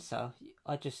cancer,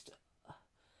 I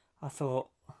thought,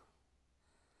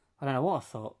 I don't know what I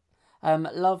thought.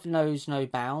 Love knows no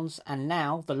bounds, and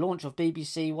now the launch of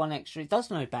BBC One Extra, it does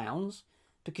no bounds,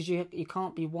 because you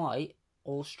can't be white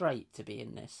or straight to be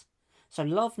in this. So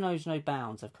Love Knows No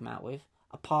Bounds have come out with,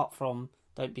 apart from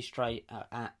don't be straight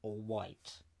or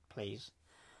white, please.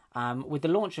 With the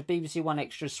launch of BBC One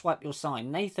Extra's Swipe Your Sign,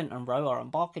 Nathan and Ro are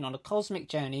embarking on a cosmic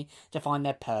journey to find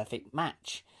their perfect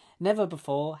match. Never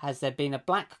before has there been a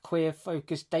black queer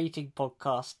focused dating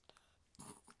podcast.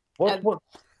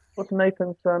 What's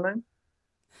Nathan's surname?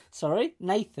 Sorry,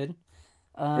 Nathan.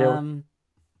 Yeah.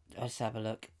 Let's have a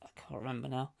look. I can't remember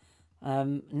now.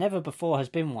 Never before has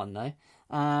been one though.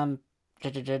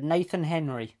 Nathan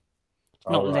Henry. It's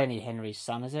not Right. Lenny Henry's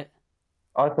son, is it?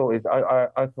 I thought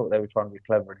they were trying to be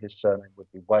clever, and his surname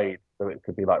would be Wade, so it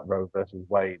could be like Roe versus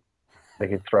Wade. They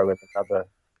could throw in another,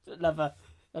 Another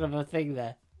another thing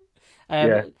there.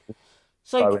 yeah,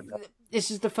 So throw in there. this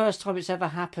is the first time it's ever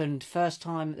happened. First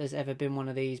time there's ever been one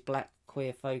of these black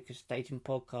queer focused dating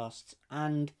podcasts,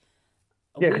 and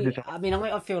Yeah, because I mean,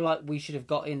 I feel like we should have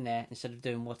got in there instead of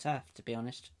doing What If. To be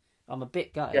honest, I'm a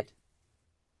bit yeah, gutted.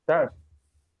 that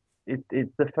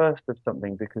it's the first of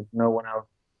something because no one else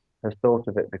has thought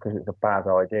of it because it's a bad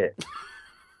idea.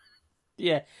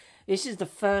 Yeah, this is the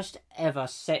first ever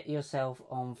set yourself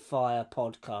on fire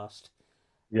podcast.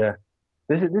 Yeah,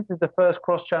 this is the first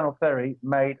cross-channel ferry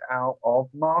made out of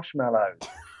marshmallows.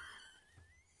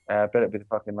 Bet it'd be the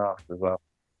fucking last as well.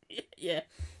 Yeah,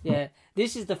 yeah.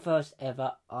 This is the first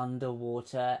ever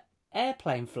underwater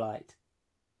airplane flight.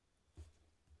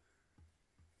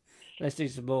 Let's do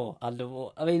some more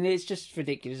underwater. I mean, it's just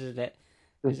ridiculous, isn't it?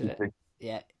 Isn't it?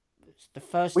 Yeah. It's the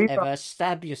first We've ever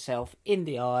stab yourself in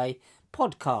the eye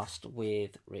podcast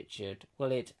with Richard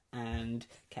Willett and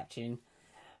Captain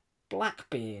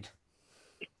Blackbeard.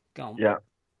 Go on. Yeah.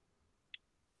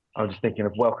 I was just thinking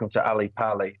of Welcome to Ali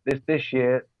Pali. This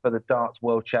year for the Darts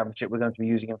World Championship, we're going to be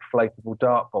using inflatable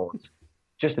dartboards.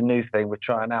 Just a new thing we're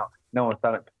trying out. No one's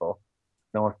done it before.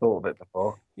 No one thought of it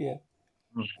before. Yeah.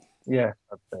 Yeah,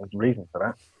 there's a reason for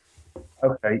that.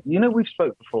 Okay, we've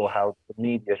spoke before how the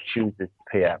media chooses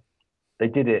PM. They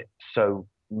did it so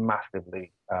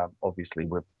massively, obviously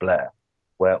with Blair,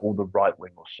 where all the right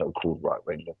wing or so-called right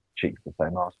wing, the cheeks the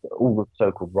same ass, but all the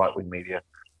so-called right wing media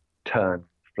turned,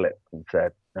 flipped, and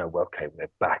said, "No, well, okay, we're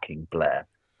backing Blair."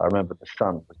 I remember the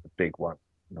Sun was the big one.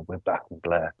 We're backing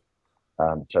Blair.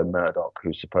 So Murdoch,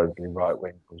 who's supposedly right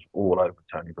wing, was all over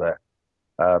Tony Blair.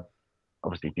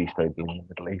 Obviously destabilizing the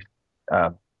Middle East.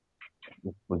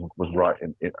 Was right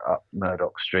in up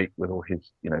Murdoch Street with all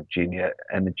his junior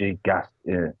energy gas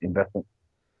investment.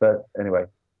 But anyway,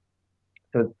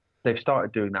 so they've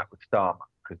started doing that with Starmer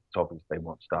because it's obvious they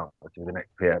want Starmer to be the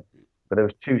next PM. But there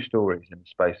was two stories in the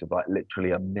space of like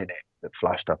literally a minute that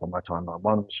flashed up on my timeline.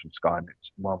 One was from Sky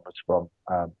News, one was from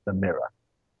the Mirror,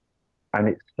 and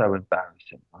it's so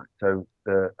embarrassing. Right? So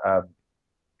the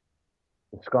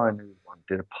Sky News one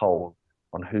did a poll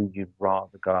on who you'd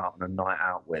rather go out on a night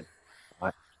out with,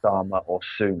 like Starmer or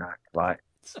Sunak, right?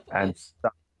 And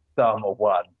Starmer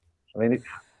won. I mean,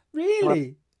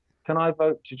 Really? Can I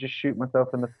vote to just shoot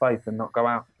myself in the face and not go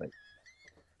out, please?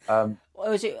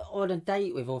 Was it on a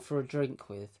date with or for a drink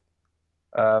with?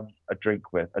 A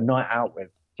drink with, a night out with.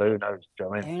 So who knows? Do you know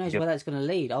what I mean? Who knows where that's going to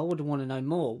lead? I would want to know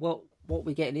more. What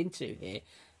we're getting into here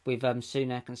with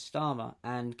Sunak and Starmer,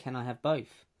 and can I have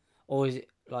both, or is it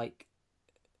like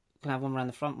can I have one around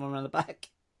the front, one around the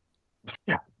back?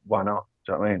 Yeah, why not?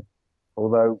 Do you know what I mean?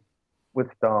 Although with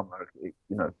Starmer,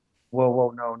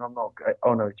 well, no, I'm not.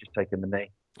 Oh no, he's just taking the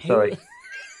knee. Sorry.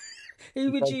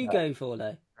 Who would you go for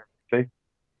though?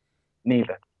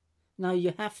 Neither. No,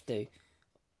 you have to.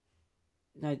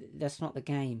 No, that's not the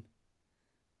game.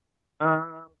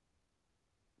 I'd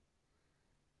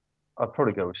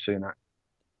probably go with Sunak.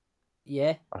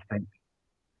 Yeah. I think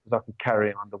because I could carry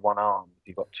him under one arm if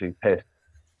he got too pissed.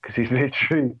 Because he's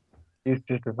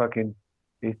just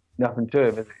he's nothing to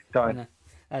him, is it? No,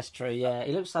 that's true. Yeah,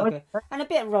 he looks like and a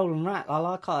bit of rolling rat. I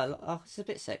like it. Oh, it's a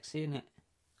bit sexy, isn't it?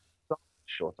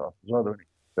 Short off as well, isn't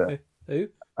he? Who?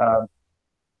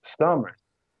 Starmer,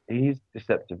 he's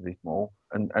deceptively small,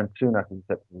 and Sunak is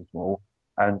deceptively small,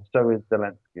 and so is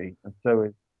Zelensky, and so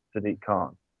is Sadiq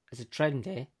Khan. There's a trend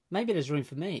here. Maybe there's room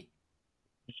for me.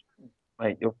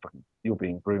 Mate, you're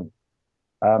being groomed.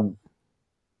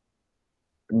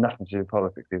 Nothing to do with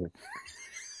politics either.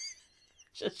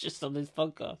 just on this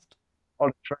podcast. On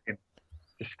a train,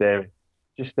 just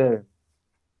staring.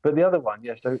 But the other one,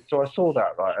 yeah. So I saw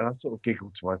that right, and I sort of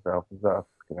giggled to myself as well.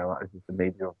 Like, this is the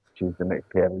media choose the next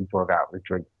PM. We drug out with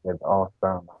drinks and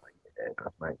Starmer, yeah,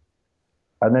 that's mate.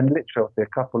 And then literally a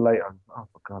couple later, oh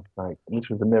for God's sake, and this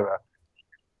was the Mirror.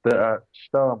 That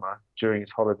Starmer during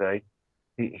his holiday,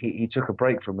 he took a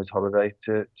break from his holiday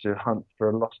to hunt for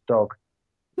a lost dog.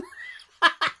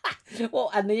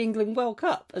 Well, and the England World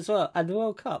Cup as well, and the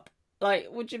World Cup. Like,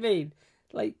 what do you mean?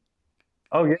 Like,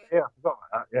 oh yeah, I forgot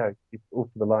about that. Yeah, he's all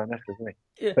for the Lioness, isn't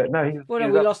he? Yeah. But no, we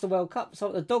lost the World Cup,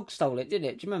 so the dog stole it, didn't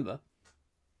it? Do you remember?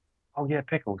 Oh yeah,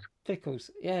 Pickles.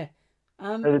 Yeah.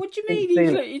 What do you mean?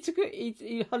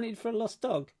 He hunted for a lost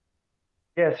dog.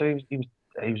 Yeah, so he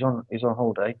was on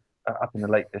holiday up in the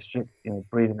Lake District,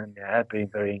 breathing in the air, being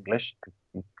very English because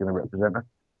he's going to represent us,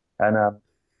 and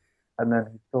then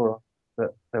he saw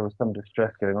that there was some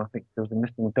distress going on. I think there was a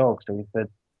missing dog, so he said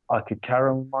I could carry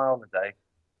on my holiday,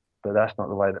 but that's not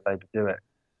the way that they do it.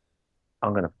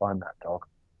 I'm going to find that dog.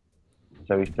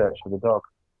 So he searched for the dog,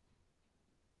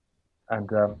 and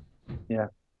yeah,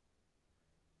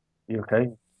 you okay?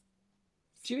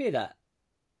 Did you hear that?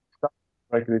 Stop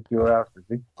breaking into your house, is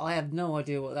he? I have no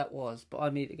idea what that was, but I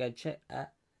need to go check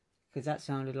that because that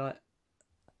sounded like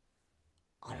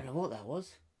I don't know what that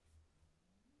was.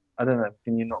 I don't know.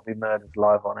 Can you not be murdered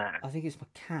live on air? I think it's my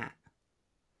cat.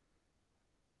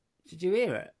 Did you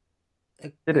hear it?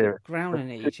 Did hear it?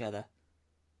 Growling at each other.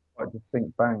 Quite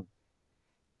distinct bang.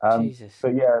 Jesus.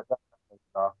 But yeah, that's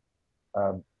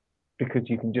because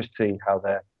you can just see how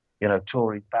they're,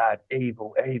 Tories bad,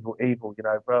 evil, evil, evil.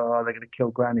 Bro, they're going to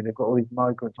kill Granny. They've got all these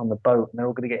migrants on the boat, and they're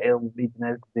all going to get ill with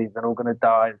Legionnaires' disease. They're all going to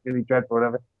die. It's going to be dreadful,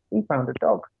 whatever. He found a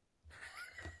dog.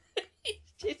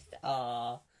 It's just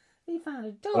he found a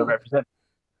I dog.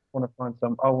 want to find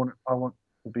some. I want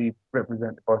to be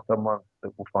represented by someone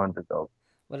that will find a dog.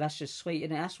 Well, that's just sweet,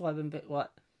 isn't it? That's why I've been a bit like.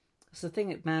 That's the thing.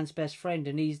 That man's best friend,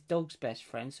 and he's dog's best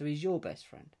friend, so he's your best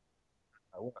friend.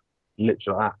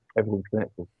 Literally, everything's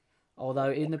connected.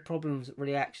 Although in the problems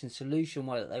reaction solution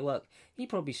way that they work, he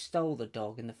probably stole the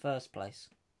dog in the first place.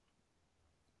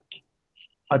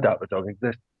 I doubt the dog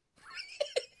exists.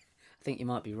 I think you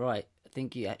might be right. I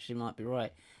think you actually might be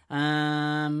right.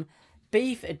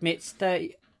 Beef admits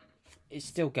 30. It's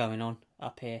still going on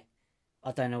up here.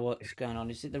 I don't know what's going on.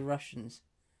 Is it the Russians?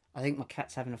 I think my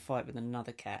cat's having a fight with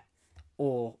another cat,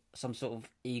 or some sort of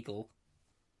eagle.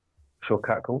 What's your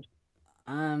cat called?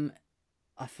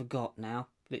 I forgot now.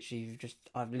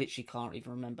 I literally can't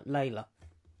even remember. Layla.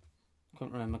 I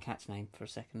couldn't remember my cat's name for a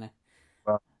second there.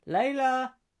 Well,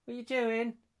 Layla, what are you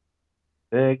doing?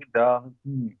 Big dog,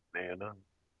 Layla.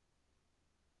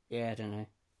 Yeah, I don't know.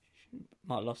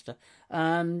 Might have lost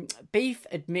her. Beef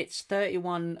admits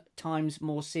 31 times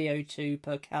more CO2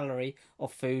 per calorie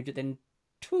of food than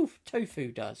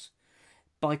tofu does.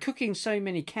 By cooking so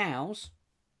many cows,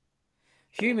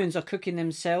 humans are cooking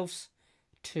themselves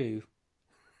too.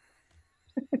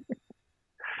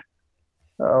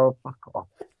 Oh, fuck off.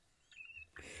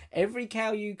 Every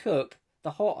cow you cook,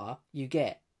 the hotter you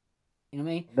get. You know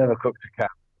what I mean? Never cooked a cat,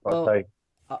 I'd say.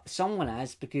 Someone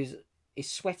has, because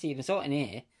it's sweaty and it's hot in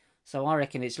here. So I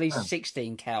reckon it's at least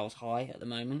 16 cows high at the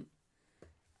moment.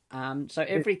 So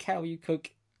every cow you cook,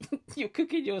 you're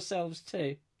cooking yourselves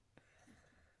too.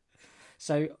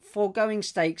 So foregoing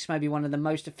steaks may be one of the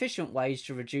most efficient ways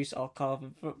to reduce our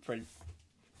carbon footprint.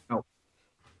 No.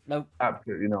 Nope.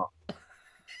 Absolutely not.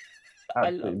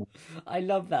 I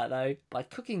love that though. By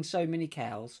cooking so many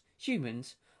cows,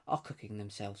 humans are cooking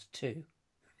themselves too.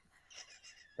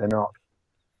 They're not.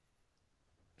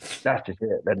 That's just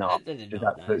it. They're not.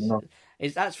 Not.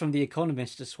 That's from The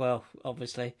Economist as well,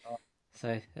 obviously. Oh.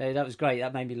 So that was great.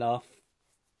 That made me laugh.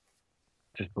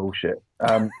 Just bullshit.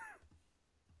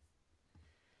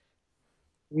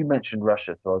 You mentioned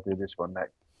Russia, so I'll do this one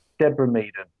next. Deborah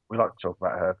Meaden. We like to talk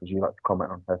about her because you like to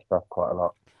comment on her stuff quite a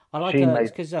lot. I like her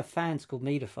because her fans called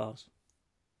Meadophiles.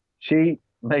 She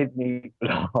made me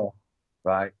laugh,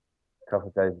 right, a couple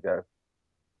of days ago,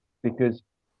 because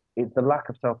it's the lack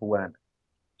of self-awareness.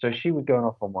 So she was going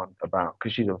off on one about,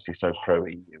 because she's obviously so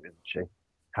pro-EU, isn't she?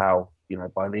 How,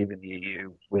 by leaving the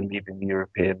EU, we're leaving the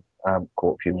European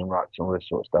Court of Human Rights and all this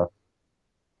sort of stuff.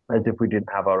 As if we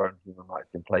didn't have our own human rights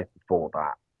in place before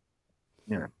that.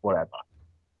 Whatever.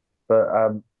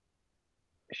 But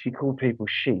she called people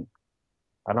sheep.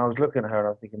 And I was looking at her and I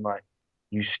was thinking, like,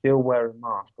 you still wear a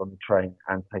mask on the train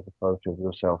and take a photo of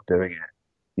yourself doing it.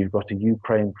 You've got a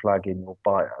Ukraine flag in your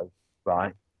bio,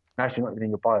 right? Actually, not even in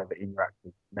your bio, but in your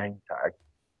actual name tag.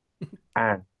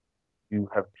 And you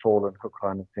have fallen hook,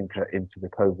 line, and sinker into the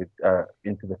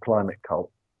climate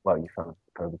cult. Well, you fell into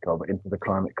the COVID cult, but into the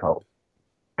climate cult.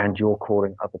 And you're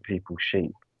calling other people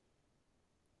sheep.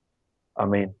 I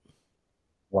mean,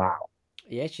 wow.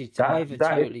 Yeah, she's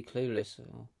totally clueless.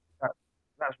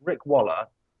 That's Rick Waller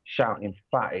shouting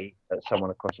fatty at someone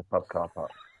across a pub car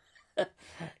park.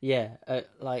 Yeah,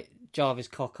 like Jarvis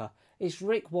Cocker. It's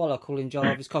Rick Waller calling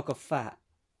Jarvis Cocker fat,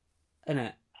 isn't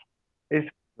it? It's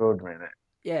extraordinary, isn't it?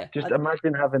 Yeah. Just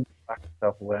imagine having lack of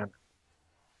self-awareness.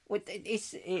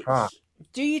 It's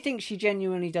Do you think she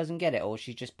genuinely doesn't get it, or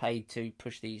she's just paid to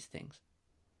push these things?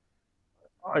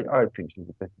 I think she's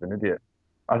a bit of an idiot.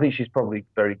 I think she's probably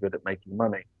very good at making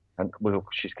money, and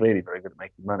she's clearly very good at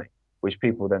making money, which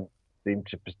people then seem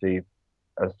to perceive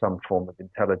as some form of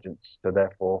intelligence. So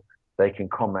therefore, they can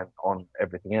comment on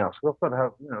everything else. Well,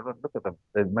 look at them;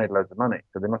 they've made loads of money,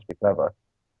 so they must be clever.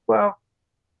 Well,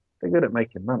 they're good at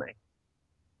making money.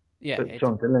 Yeah. But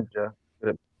John Dillinger good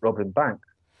at robbing banks.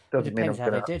 It Doesn't mean depends I'm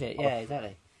how they gonna. did it. Yeah,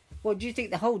 exactly. Well, do you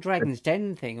think the whole Dragon's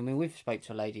Den thing? I mean, we've spoke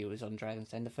to a lady who was on Dragon's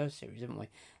Den, the first series, haven't we?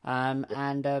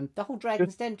 The whole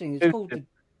Dragon's Den thing is called the.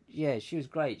 Yeah, she was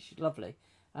great. She's lovely.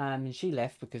 And she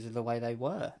left because of the way they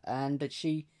were, and that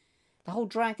she, the whole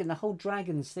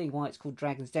dragons thing. Why it's called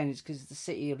Dragon's Den is because it's the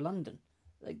city of London,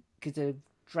 because they're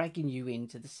dragging you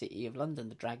into the city of London,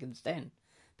 the Dragon's Den.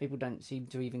 People don't seem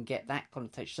to even get that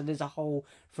connotation. So there's a whole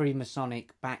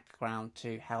Freemasonic background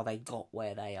to how they got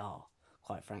where they are.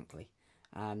 Quite frankly,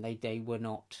 they were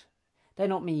not. They're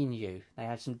not me and you. They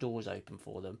had some doors open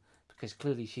for them because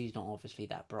clearly she's not obviously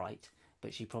that bright,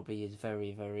 but she probably is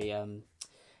very very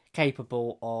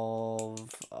capable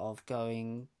of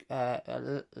going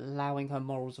allowing her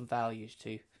morals and values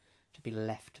to be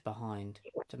left behind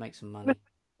to make some money.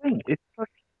 It's like,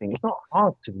 it's not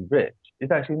hard to be rich.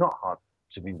 It's actually not hard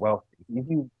to be wealthy.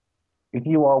 If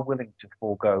you are willing to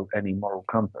forego any moral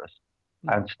compass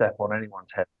and step on anyone's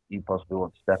head you possibly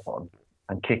want to step on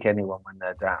and kick anyone when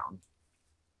they're down,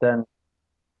 then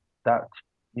that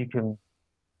you can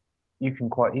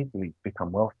quite easily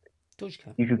become wealthy.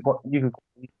 You could quite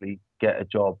easily get a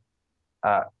job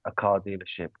at a car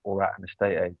dealership or at an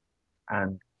estate agent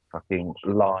and fucking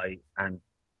lie and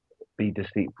be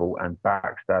deceitful and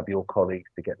backstab your colleagues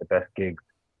to get the best gigs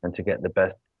and to get the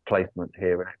best placements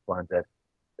here in X, Y, and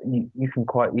Z. You can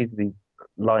quite easily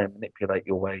lie and manipulate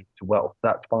your way to wealth.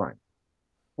 That's fine.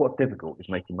 What's difficult is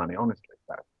making money honestly.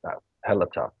 That's hella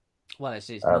tough. Well, it's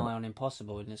nigh on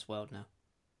impossible in this world now.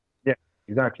 Yeah,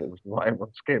 exactly. It was right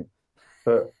on skin.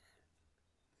 But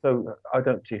so I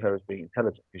don't see her as being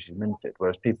intelligent because she's minted,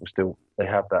 whereas people still they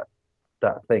have that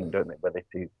thing, don't they, where they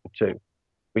see the two,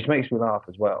 which makes me laugh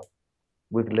as well.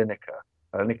 With Lineker,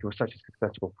 Lineker was such a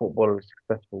successful footballer, a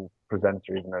successful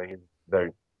presenter, even though he's a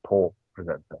very poor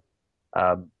presenter.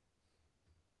 Um,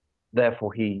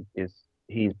 Therefore,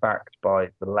 he's backed by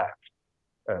the left,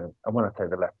 and when I say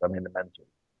the left, I mean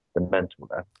the mental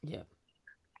left, Yeah.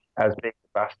 as being the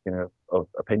bastion of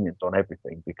opinions on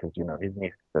everything because he's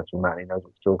a successful man, he knows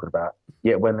what he's talking about.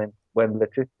 Yet when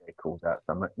Letizia calls out,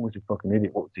 I'm like, was he fucking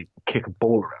idiot? What was he kick a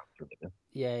ball around for a living?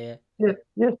 Yeah.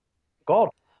 Yeah, God.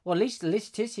 Well, at least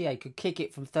Letizia could kick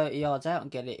it from 30 yards out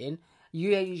and get it in. You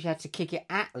usually had to kick it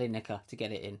at Lineker to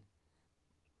get it in.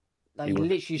 Like, he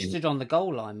literally stood on the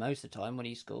goal line most of the time when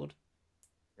he scored.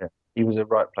 Yeah, he was at the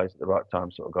right place at the right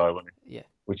time sort of guy, wasn't he? Yeah.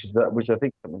 Which I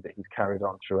think something that he's carried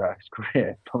on throughout his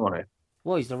career, if I'm honest.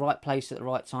 Well, he's the right place at the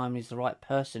right time. He's the right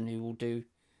person who will do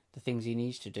the things he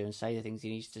needs to do and say the things he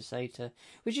needs to say to,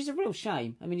 which is a real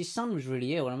shame. I mean, his son was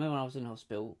really ill, and I remember when I was in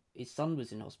hospital, his son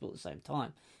was in hospital at the same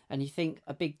time, and you think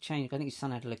a big change. I think his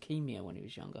son had leukemia when he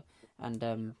was younger, and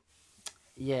and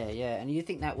you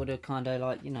think that would have kind of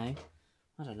like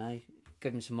I don't know,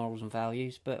 give him some morals and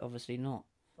values, but obviously not.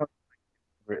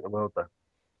 Great the world though.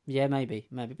 Yeah, maybe,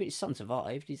 but his son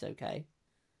survived. He's okay.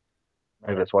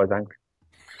 Maybe that's why he's angry.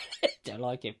 Don't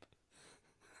like him.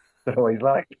 That's what he's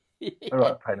like. Yeah. All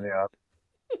right, pain in the ass.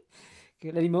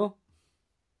 Got any more?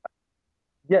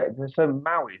 Yeah, so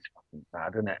Maui's fucking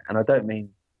bad, isn't it? And I don't mean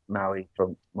Maui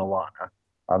from Moana.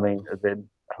 I mean as in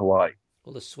Hawaii.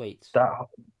 All the sweets. That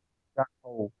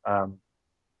whole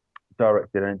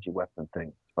directed energy weapon thing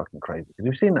is fucking crazy.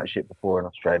 Because we've seen that shit before in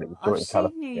Australia. I've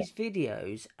seen these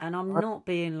videos, and I'm not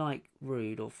being like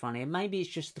rude or funny. And maybe it's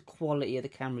just the quality of the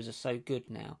cameras are so good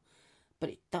now, but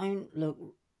it don't look.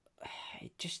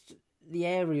 It just the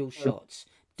aerial shots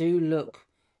do look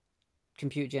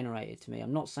computer generated to me.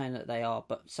 I'm not saying that they are,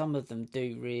 but some of them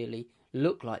do really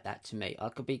look like that to me. I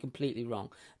could be completely wrong,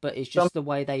 but it's just the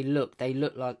way they look. They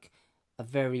look like a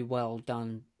very well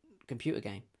done computer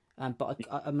game. But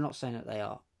I'm not saying that they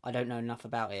are. I don't know enough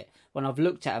about it. When I've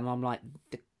looked at them, I'm like,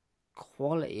 the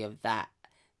quality of that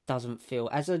doesn't feel...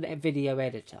 As a video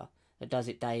editor that does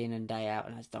it day in and day out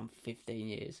and has done for 15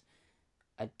 years,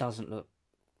 it doesn't look...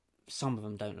 Some of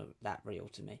them don't look that real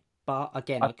to me. But,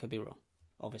 again, I could be wrong,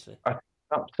 obviously.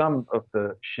 Some of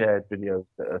the shared videos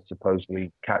that are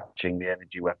supposedly catching the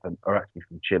energy weapon are actually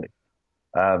from Chile.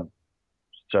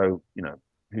 So,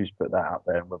 who's put that out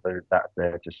there and whether that's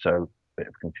there to sow a bit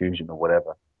of confusion or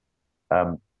whatever.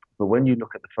 But when you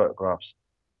look at the photographs,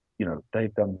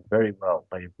 they've done very well.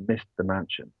 They've missed the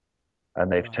mansion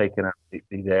and they've taken out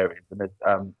these areas. And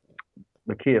there's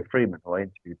Makia Freeman, who I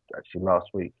interviewed actually last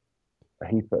week,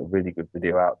 he put a really good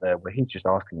video out there where he's just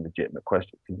asking legitimate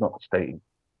questions. He's not stating,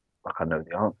 like, I know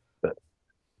the answer, but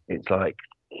it's like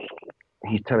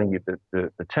he's telling you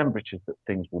the temperatures that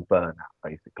things will burn at,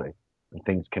 basically, and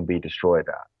things can be destroyed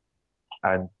at.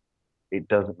 And it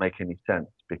doesn't make any sense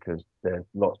because there's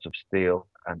lots of steel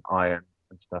and iron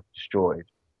and stuff destroyed.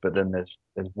 but then there's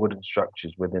wooden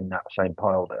structures within that same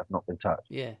pile that have not been touched,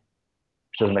 Yeah.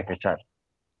 which doesn't make any sense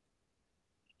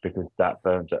because that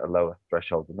burns at a lower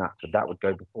threshold than that. So that would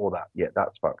go before that. Yeah,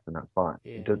 that's fucked and that's fine.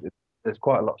 Yeah. There's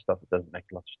quite a lot of stuff that doesn't make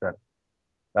a lot of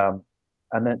sense.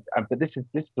 And then, but this is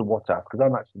the WhatsApp because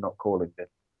I'm actually not calling this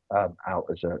out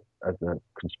as a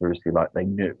conspiracy like they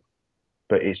knew,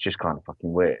 but it's just kind of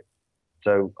fucking weird.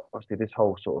 So obviously this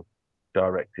whole sort of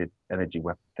directed energy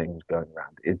weapon thing is going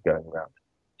around.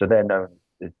 So they're known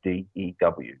as DEWs,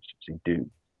 obviously dudes,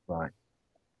 right?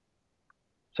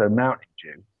 So Mountain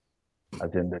Dew,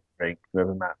 as in the drink,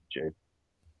 remember Mountain Dew?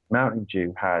 Mountain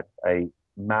Dew had a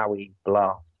Maui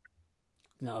Blast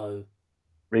No.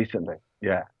 recently,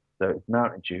 yeah. So it's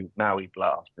Mountain Dew Maui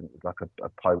Blast, and it was like a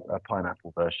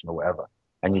pineapple version or whatever.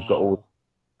 And you've got all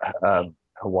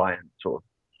Hawaiian sort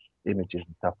of images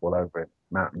and stuff all over it.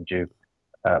 Mountain Dew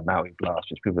Maui Blast,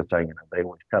 which people are saying, they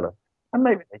always tell us. And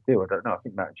maybe they do, I don't know. I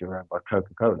think Mountain Dew are owned by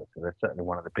Coca-Cola, so they're certainly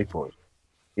one of the big boys.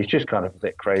 It's just kind of a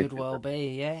bit crazy. Could well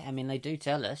be, yeah. I mean, they do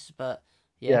tell us, but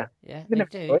yeah, they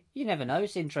do. You never know.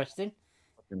 It's interesting.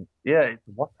 Yeah, it's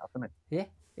what's happening. Yeah,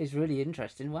 it's really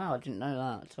interesting. Wow, I didn't know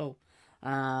that at all.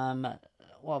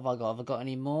 What have I got? Have I got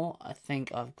any more? I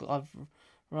think I've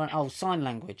run. Oh, sign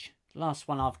language. Last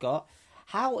one I've got.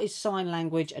 How is sign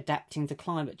language adapting to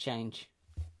climate change?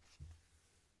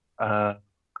 God,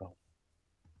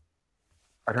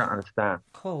 I don't understand.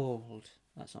 Cold.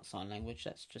 That's not sign language.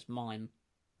 That's just mime.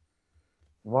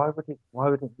 Why would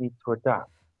it need to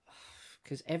adapt?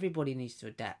 Because everybody needs to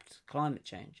adapt to climate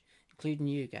change, including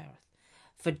you, Gareth.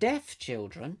 For deaf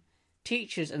children,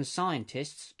 teachers and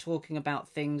scientists talking about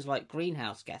things like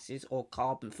greenhouse gases or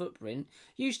carbon footprint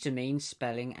used to mean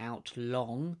spelling out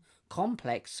long,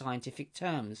 complex scientific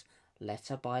terms,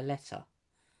 letter by letter.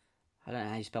 I don't know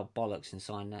how you spell bollocks in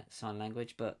sign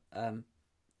language, but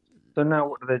So now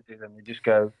what do they do then? They just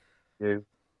go, you,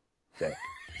 dead.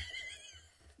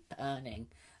 burning.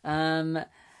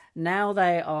 Now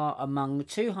they are among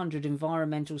 200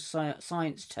 environmental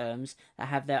science terms that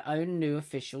have their own new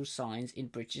official signs in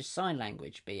British Sign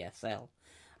Language, BSL.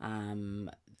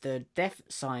 The deaf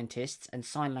scientists and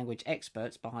sign language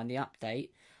experts behind the update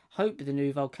hope the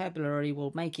new vocabulary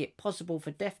will make it possible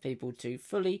for deaf people to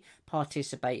fully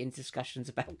participate in discussions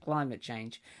about climate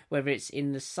change, whether it's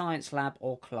in the science lab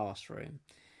or classroom.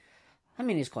 I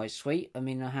mean, it's quite sweet. I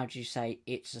mean, how do you say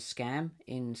it's a scam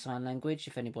in sign language?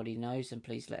 If anybody knows, then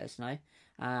please let us know.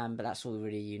 But that's all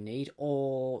really you need.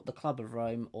 Or the Club of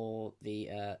Rome, or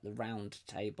the Round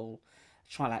Table,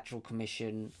 Trilateral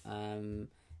Commission,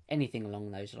 anything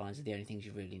along those lines are the only things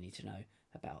you really need to know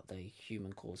about the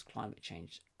human-caused climate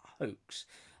change hoax.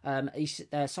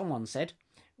 Someone said,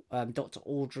 Dr.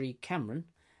 Audrey Cameron,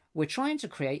 we're trying to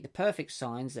create the perfect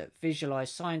signs that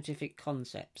visualise scientific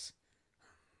concepts.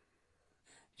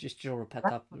 Just draw a pick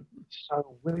up.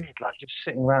 So weird, like just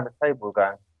sitting around the table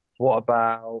going, what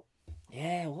about...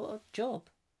 Yeah, what a job.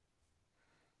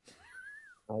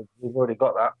 We've already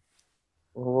got that.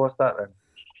 Well, what's that then?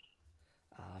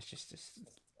 It's just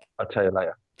I'll tell you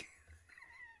later.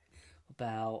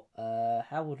 About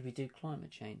how would we do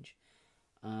climate change?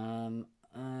 Comes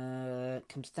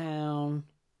down.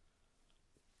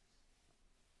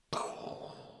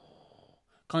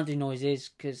 Can't do noises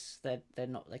because they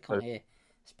can't hear.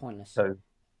 It's pointless. So,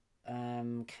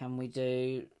 can we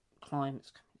do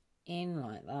climates coming in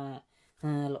like that?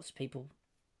 Lots of people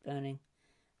burning,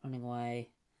 running away.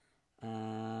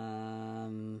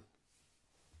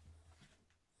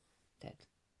 Dead.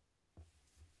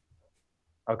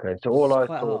 Okay, so all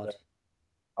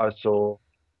I saw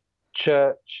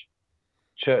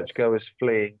churchgoers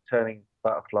fleeing, turning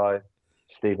butterflies,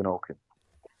 Stephen Hawking.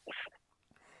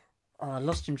 Oh,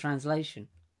 lost in translation.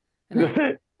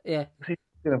 Yeah. What's he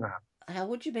talking about?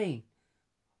 What do you mean?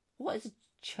 What is the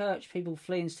church people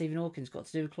fleeing Stephen Hawking's got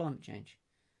to do with climate change?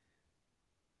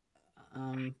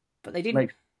 But they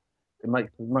didn't. It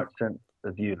makes as much sense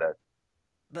as you, Les.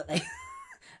 But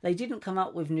they didn't come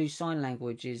up with new sign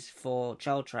languages for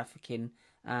child trafficking,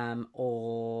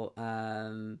 or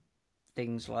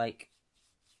things like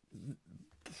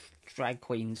drag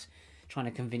queens trying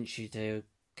to convince you to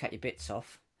cut your bits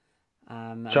off.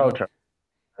 Child trafficking.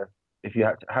 If you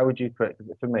had to, how would you put it?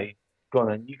 For me, go on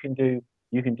then. You can do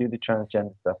the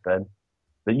transgender stuff then.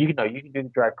 But you can do the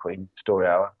drag queen story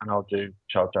hour, and I'll do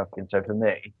child trafficking. So for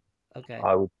me, okay,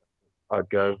 I'd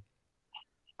go.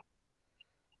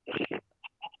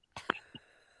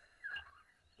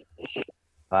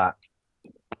 That.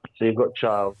 So you've got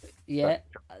child. Yeah,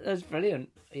 that's brilliant.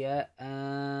 Yeah.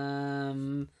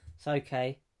 It's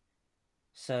okay.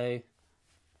 So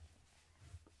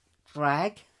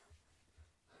drag.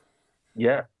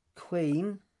 Yeah.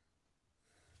 Queen.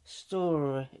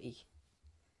 story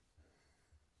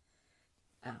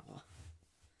hour.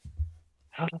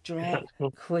 Drag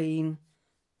queen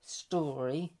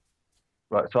story.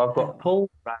 Right, so I've got pull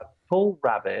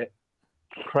rabbit,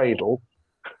 cradle.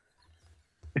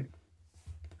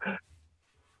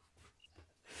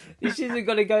 This isn't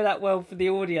going to go that well for the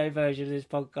audio version of this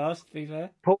podcast, to be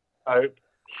fair. Pull rope,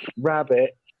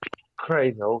 rabbit,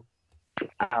 cradle,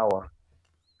 hour.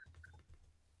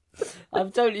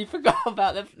 I've totally forgot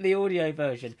about the audio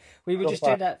version. We were just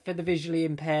doing that for the visually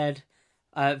impaired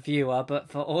viewer, but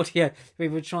for audio, we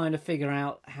were trying to figure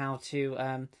out how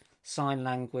to sign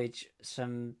language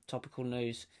some topical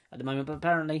news at the moment. But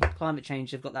apparently, climate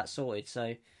change have got that sorted.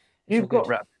 So you've got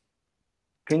rabbit.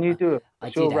 Can you do it? I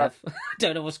did have. I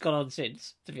don't know what's gone on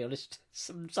since, to be honest.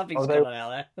 Something's gone on out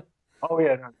there. Oh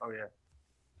yeah,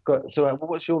 So,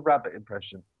 what's your rabbit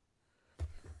impression?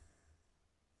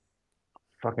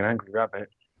 Fucking angry rabbit.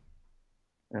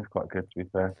 That's quite good, to be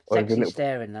fair. It's actually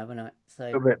staring though, isn't it? So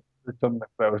a bit.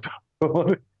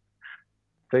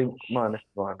 See, mine, this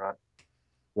is mine, right?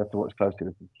 You have to watch closely.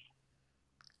 Listen.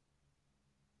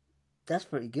 That's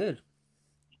pretty good.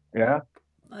 Yeah.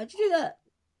 How'd you do that?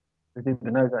 I didn't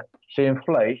know that. She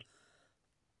inflate.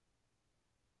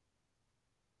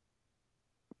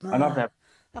 And I've never.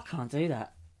 I can't do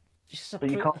that. But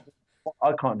you can't.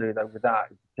 I can't do that without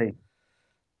teeth.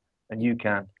 And you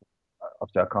can.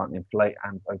 Obviously, I can't inflate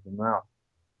and open my mouth.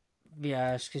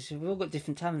 Yeah, it's because we've all got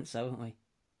different talents, though, haven't we?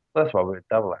 That's why we're a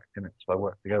double act, isn't it? So I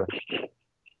work together.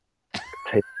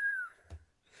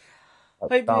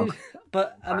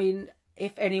 But I mean,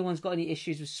 if anyone's got any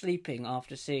issues with sleeping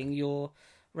after seeing your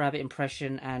rabbit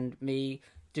impression and me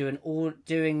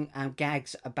doing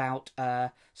gags about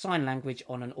sign language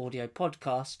on an audio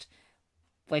podcast,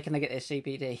 where can they get their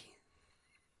CBD?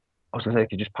 I was going to say they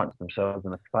could just punch themselves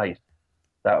in the face.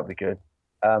 That would be good.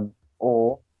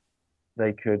 Or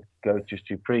they could go to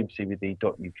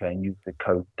supremecbd.uk and use the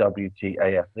code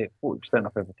WTAF. They get 40%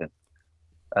 off everything.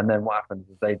 And then what happens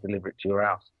is they deliver it to your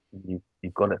house. And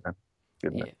you've got it then.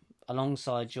 Good, yeah.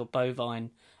 Alongside your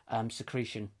bovine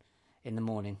secretion in the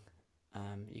morning.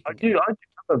 I do have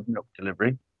a milk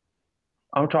delivery.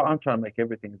 I'm trying to make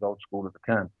everything as old school as I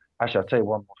can. Actually, I'll tell you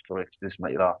one more story to just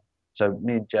make you laugh. So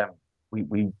me and Jem,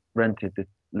 we rented this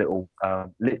little,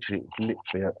 literally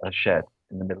a shed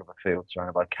in the middle of a field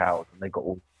surrounded by cows, and they got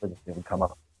all the and come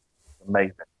up.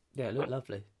 Amazing. Yeah, it looked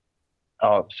lovely.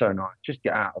 Oh, so nice. Just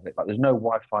get out of it. Like, there's no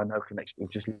Wi-Fi, no connection. It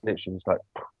was just literally was like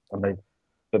amazing.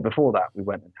 But before that, we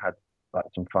went and had like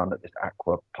some fun at this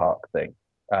aqua park thing,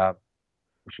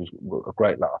 which was a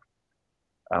great laugh.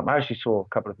 I actually saw a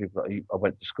couple of people that I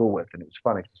went to school with, and it was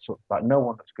funny because like no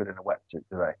one looks good in a wetsuit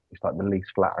today. It's like the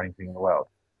least flattering thing in the world.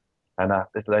 And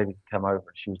this lady came over,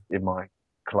 and she was in my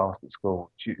class at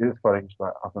school. It was funny. She's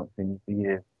like, "I've not seen you for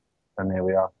years," and here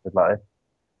we are, like this.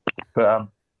 But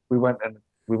we went and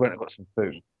got some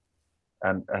food,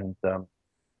 and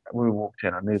when we walked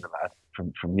in, I knew the lad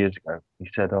from years ago. He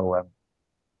said,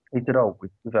 we've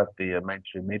had the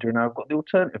mainstream media, and now I've got the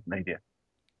alternative media."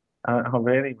 Oh,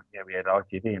 really? Yeah, we had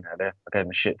ITV in there. I gave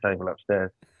him a shit table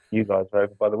upstairs. You guys were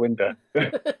over by the window.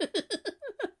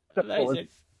 Amazing.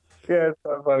 Yeah, it's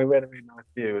quite funny. We had a really nice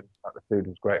view, and like, the food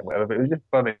was great and whatever, but it was just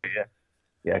funny.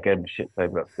 Yeah, I gave him a shit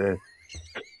table upstairs.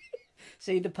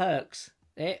 See the perks.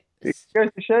 It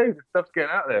goes to show the stuff's getting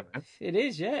out there, man. It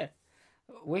is, yeah.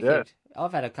 Wicked. Yeah.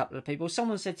 I've had a couple of people.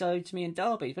 Someone said hello to me in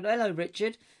Derby, but hello,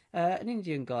 Richard, an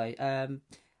Indian guy. And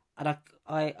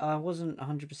I wasn't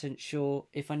 100% sure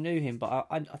if I knew him, but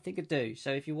I think I do.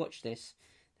 So if you watch this,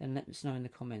 then let us know in the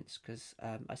comments, because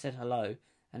I said hello,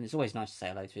 and it's always nice to say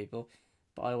hello to people.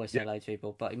 But I always say hello to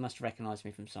people, but he must have recognised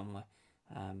me from somewhere.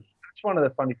 It's one of the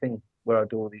funny things where I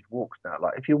do all these walks now.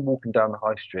 Like, if you're walking down the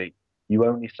high street, you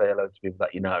only say hello to people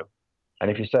that you know.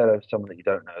 And if you say hello to someone that you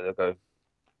don't know, they'll go,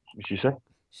 "What'd you say?"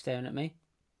 Staring at me?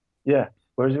 Yeah.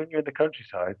 Whereas when you're in the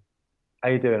countryside, "How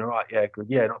you doing? All right, yeah, good.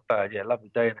 Yeah, not bad. Yeah,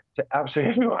 lovely day." To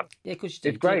absolutely everyone. Yeah, because you do.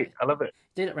 It's great. I love it.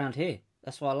 You did it around here.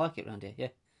 That's why I like it around here. Yeah.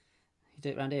 You do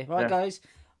it around here. Right, guys.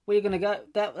 We're going to go.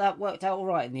 That worked out all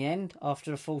right in the end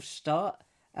after a false start.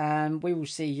 We will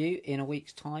see you in a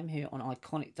week's time here on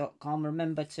iconic.com.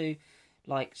 Remember to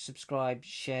like, subscribe,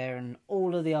 share, and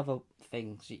all of the other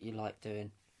things that you like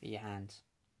doing with your hands.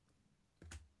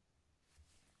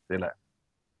 See you later.